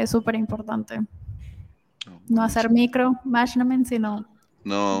es súper importante. Oh, No hacer buenísimo. micro management, sino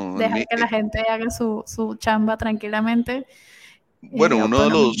No, dejar que la gente haga su chamba tranquilamente Bueno,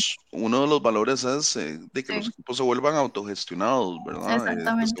 autonomía. uno de los valores es de que los Sí, equipos se vuelvan autogestionados, ¿verdad? Que se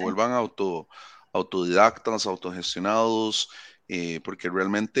exactamente. vuelvan autodidactas, autogestionados, porque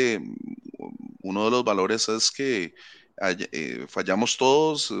realmente uno de los valores es que fallamos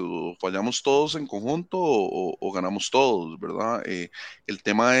todos en conjunto o ganamos todos, ¿verdad? El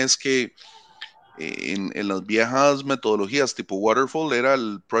tema es que en las viejas metodologías tipo Waterfall era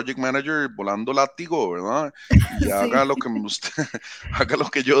el project manager volando látigo, ¿verdad? Y haga Sí, lo que usted, haga lo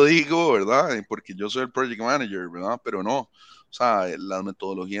que yo digo, ¿verdad? Porque yo soy el project manager, ¿verdad? Pero no, o sea, las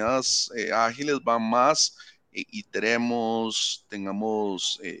metodologías ágiles van más, iteremos,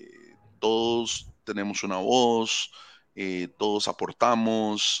 tengamos, todos tenemos una voz, todos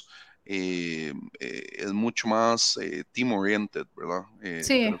aportamos. Es mucho más team oriented, ¿verdad?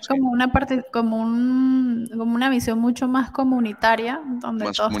 sí, Pero es sí, como una parte, como una visión mucho más comunitaria, donde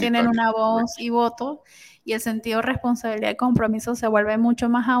más todos tienen comunitaria, una voz correcto, y voto, y el sentido de responsabilidad y compromiso se vuelve mucho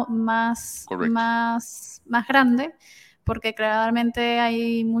correcto, más grande, porque claramente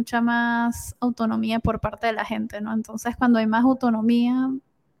hay mucha más autonomía por parte de la gente, ¿no? Entonces, cuando hay más autonomía,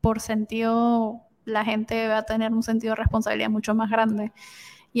 por sentido, la gente va a tener un sentido de responsabilidad mucho más grande.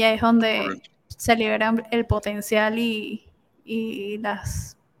 Y ahí es donde correcto. se libera el potencial y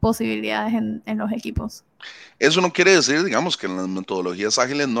las posibilidades en los equipos. Eso no quiere decir, digamos, que en las metodologías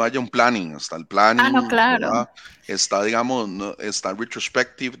ágiles no haya un planning, está el Ah, no, planning, claro. ¿verdad? Está, digamos, está el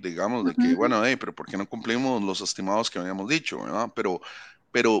retrospective, digamos, de que, Ujú. bueno, pero ¿por qué no cumplimos los estimados que habíamos dicho, ¿verdad?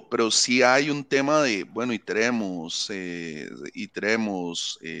 Pero sí hay un tema de, bueno, iteremos,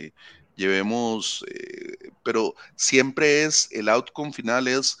 llevemos, pero siempre es, el outcome final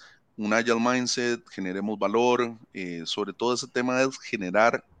es un agile mindset, generemos valor, sobre todo ese tema es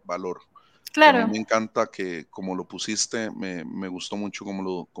generar valor que a mí Claro. me encanta que como lo pusiste, me gustó mucho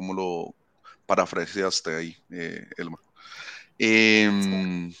como lo parafraseaste ahí, Elma. Sí.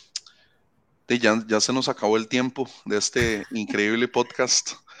 Em, ya se nos acabó el tiempo de este increíble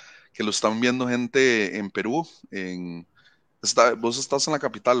podcast que lo están viendo gente en Perú. Vos estás en la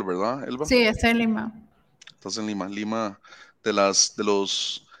capital, ¿verdad, Elba? Sí, es en Lima. Estás en Lima. Lima, de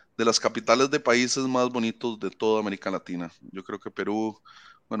las capitales de países más bonitos de toda América Latina. Yo creo que Perú,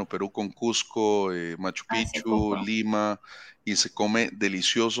 bueno, Perú con Cusco, Machu Ah, sí, Picchu, Cusco. Lima, y se come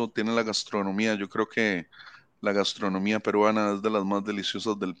delicioso. Tiene la gastronomía. Yo creo que la gastronomía peruana es de las más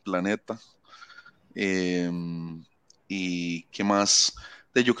deliciosas del planeta. Em, ¿Y qué más?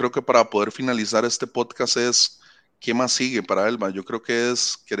 Yo creo que para poder finalizar este podcast es, ¿qué más sigue para Elba? Yo creo que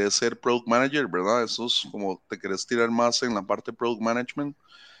es querer ser product manager, ¿verdad? Eso es como te querés tirar más en la parte product management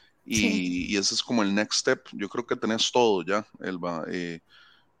Sí. y ese es como el next step. Yo creo que tenés todo ya, Elba.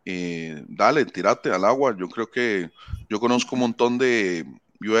 Dale, tírate al agua. Yo creo que yo conozco un montón de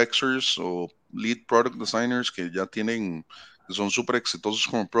UXers o lead product designers que ya tienen, que son súper exitosos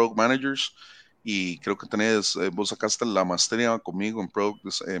como product managers y creo que tenés, vos sacaste la maestría conmigo en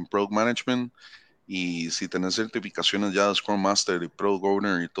product management y si tenés certificaciones ya de Scrum Master y Product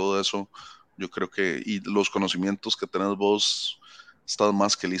Owner y todo eso, yo creo que, y los conocimientos que tenés vos, estás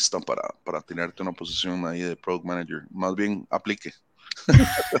más que lista para tirarte una posición ahí de Product Manager. Más bien, aplique.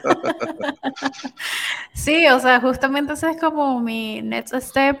 Sí, o sea, justamente ese es como mi next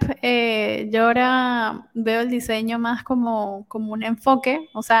step. Yo ahora veo el diseño más como un enfoque.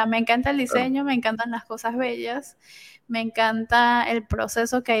 O sea, me encanta el Claro, diseño, me encantan las cosas bellas, me encanta el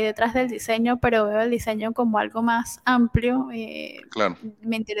proceso que hay detrás del diseño, pero veo el diseño como algo más amplio. claro.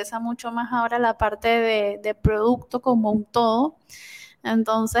 Me interesa mucho más ahora la parte de producto como un todo.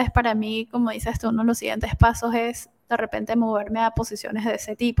 Entonces, para mí, como dices tú, uno de los siguientes pasos es de repente moverme a posiciones de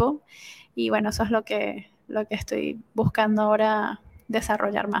ese tipo. Y bueno, eso es lo que estoy buscando ahora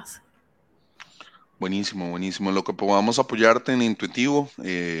desarrollar más. Buenísimo, buenísimo. Lo que podamos apoyarte en Intuitivo,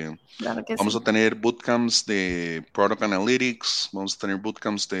 Claro que vamos a sí. tener bootcamps de Product Analytics, vamos a tener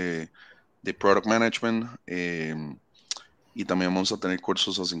bootcamps de Product Management y también vamos a tener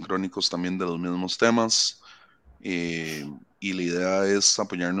cursos asincrónicos también de los mismos temas. eh, y la idea es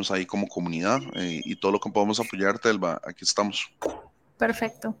apoyarnos ahí como comunidad y todo lo que podamos apoyarte, Elba, aquí estamos.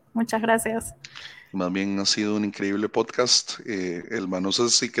 Perfecto. Muchas gracias. Más bien ha sido un increíble podcast. Elba, no sé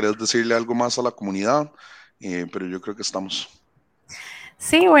si querés decirle algo más a la comunidad, pero yo creo que estamos.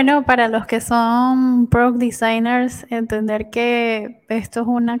 Sí, bueno, para los que son product designers, entender que esto es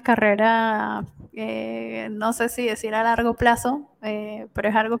una carrera, no sé si decir a largo plazo, pero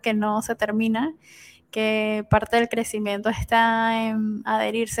es algo que no se termina, que parte del crecimiento está en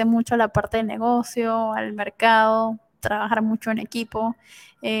adherirse mucho a la parte de negocio, al mercado, trabajar mucho en equipo,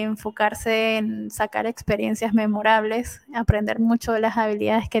 enfocarse en sacar experiencias memorables, aprender mucho de las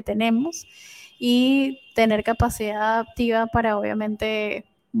habilidades que tenemos y tener capacidad adaptiva para obviamente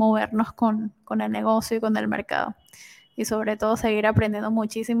movernos con el negocio y con el mercado. Y sobre todo seguir aprendiendo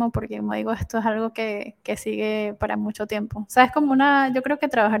muchísimo porque, como digo, esto es algo que sigue para mucho tiempo. O sea, es como yo creo que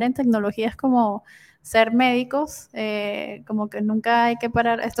trabajar en tecnología es como ser médicos, como que nunca hay que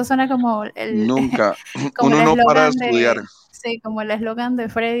parar. Esto suena como Nunca, como el uno no para de eslogan estudiar. sí, como el eslogan de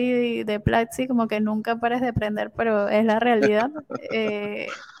Freddy y de Platzi, como que nunca pares de aprender, pero es la realidad.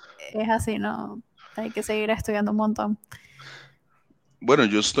 Es así, ¿no? Hay que seguir estudiando un montón. Bueno,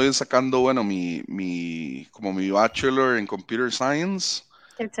 yo estoy sacando, bueno, como mi bachelor en computer science,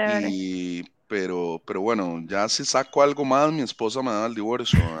 Qué chévere. pero bueno, ya si saco algo más, mi esposa me da el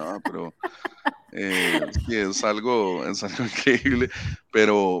divorcio, ¿verdad? Pero sí, es algo increíble,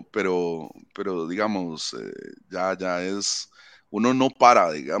 pero digamos, ya es, uno no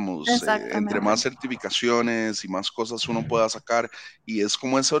para, digamos, entre Exactamente. más certificaciones y más cosas uno pueda sacar, y es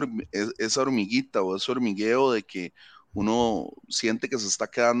como esa hormiguita o ese hormigueo de que uno siente que se está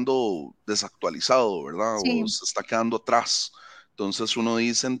quedando desactualizado, ¿verdad? O Sí, se está quedando atrás. Entonces uno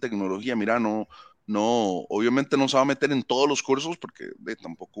dice en tecnología, mira, no, obviamente no se va a meter en todos los cursos porque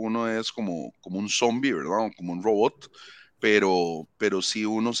tampoco uno es como un zombie, ¿verdad? O como un robot, pero sí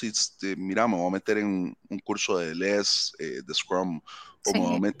uno sí, mira, me voy a meter en un curso de LES, de Scrum, o me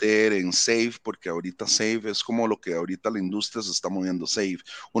voy a sí, meter en Safe, porque ahorita Safe es como lo que ahorita la industria se está moviendo, Safe.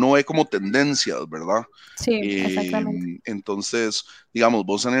 Uno ve como tendencias, ¿verdad? sí, Eh, exactamente. entonces, digamos,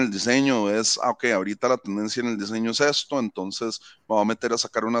 vos en el diseño ves, ok, ahorita la tendencia en el diseño es esto, entonces me voy a meter a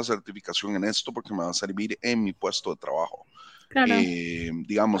sacar una certificación en esto porque me va a servir en mi puesto de trabajo. Claro,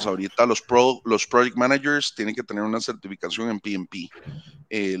 Digamos, ahorita los project managers tienen que tener una certificación en PMP,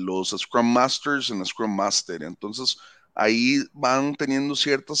 los Scrum Masters en Scrum Master. Entonces, ahí van teniendo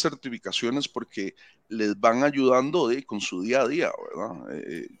ciertas certificaciones porque les van ayudando con su día a día, ¿verdad?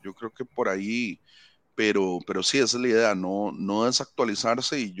 Yo creo que por ahí, pero sí, esa es la idea, no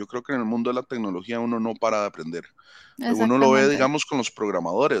desactualizarse y yo creo que en el mundo de la tecnología uno no para de aprender. Uno lo ve, exactamente. digamos, con los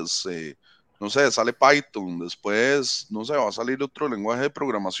programadores. No sé, sale Python, después, no sé, va a salir otro lenguaje de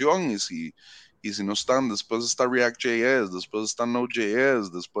programación y si no están, después está React.js, después está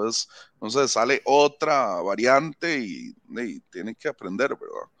Node.js, después, no sé, sale otra variante y tienen que aprender,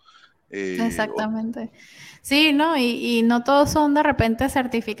 ¿verdad? Eh, o- Exactamente. Sí, ¿no? Y no todos son de repente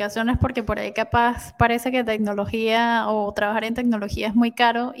certificaciones porque por ahí capaz parece que tecnología o trabajar en tecnología es muy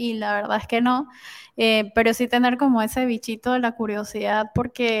caro y la verdad es que no. Pero sí tener como ese bichito de la curiosidad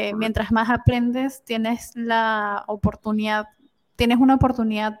porque mientras Correcto. más aprendes tienes una oportunidad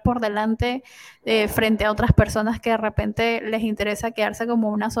por delante frente a otras personas que de repente les interesa quedarse como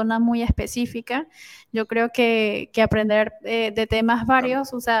una zona muy específica. Yo creo que aprender de temas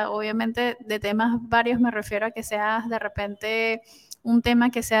varios, o sea, obviamente de temas varios me refiero a que seas de repente un tema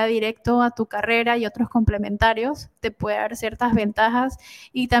que sea directo a tu carrera y otros complementarios, te puede dar ciertas ventajas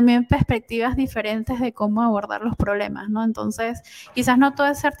y también perspectivas diferentes de cómo abordar los problemas, ¿no? Entonces, quizás no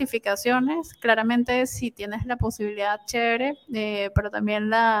todas certificaciones, claramente si tienes la posibilidad, chévere, pero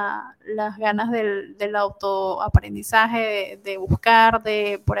también las ganas del autoaprendizaje, de buscar,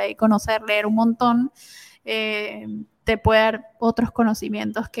 de por ahí conocer, leer un montón, te puede dar otros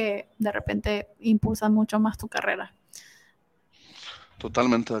conocimientos que de repente impulsan mucho más tu carrera.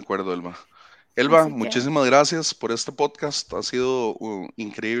 Totalmente de acuerdo, Elba. Elba, Así que muchísimas gracias por este podcast. Ha sido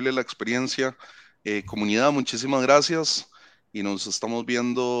increíble la experiencia. Comunidad, muchísimas gracias. Y nos estamos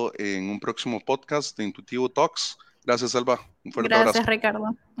viendo en un próximo podcast de Intuitivo Talks. Gracias, Elba. Un fuerte abrazo. gracias,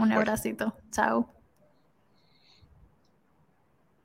 Ricardo. Un Bye. abracito. Chao.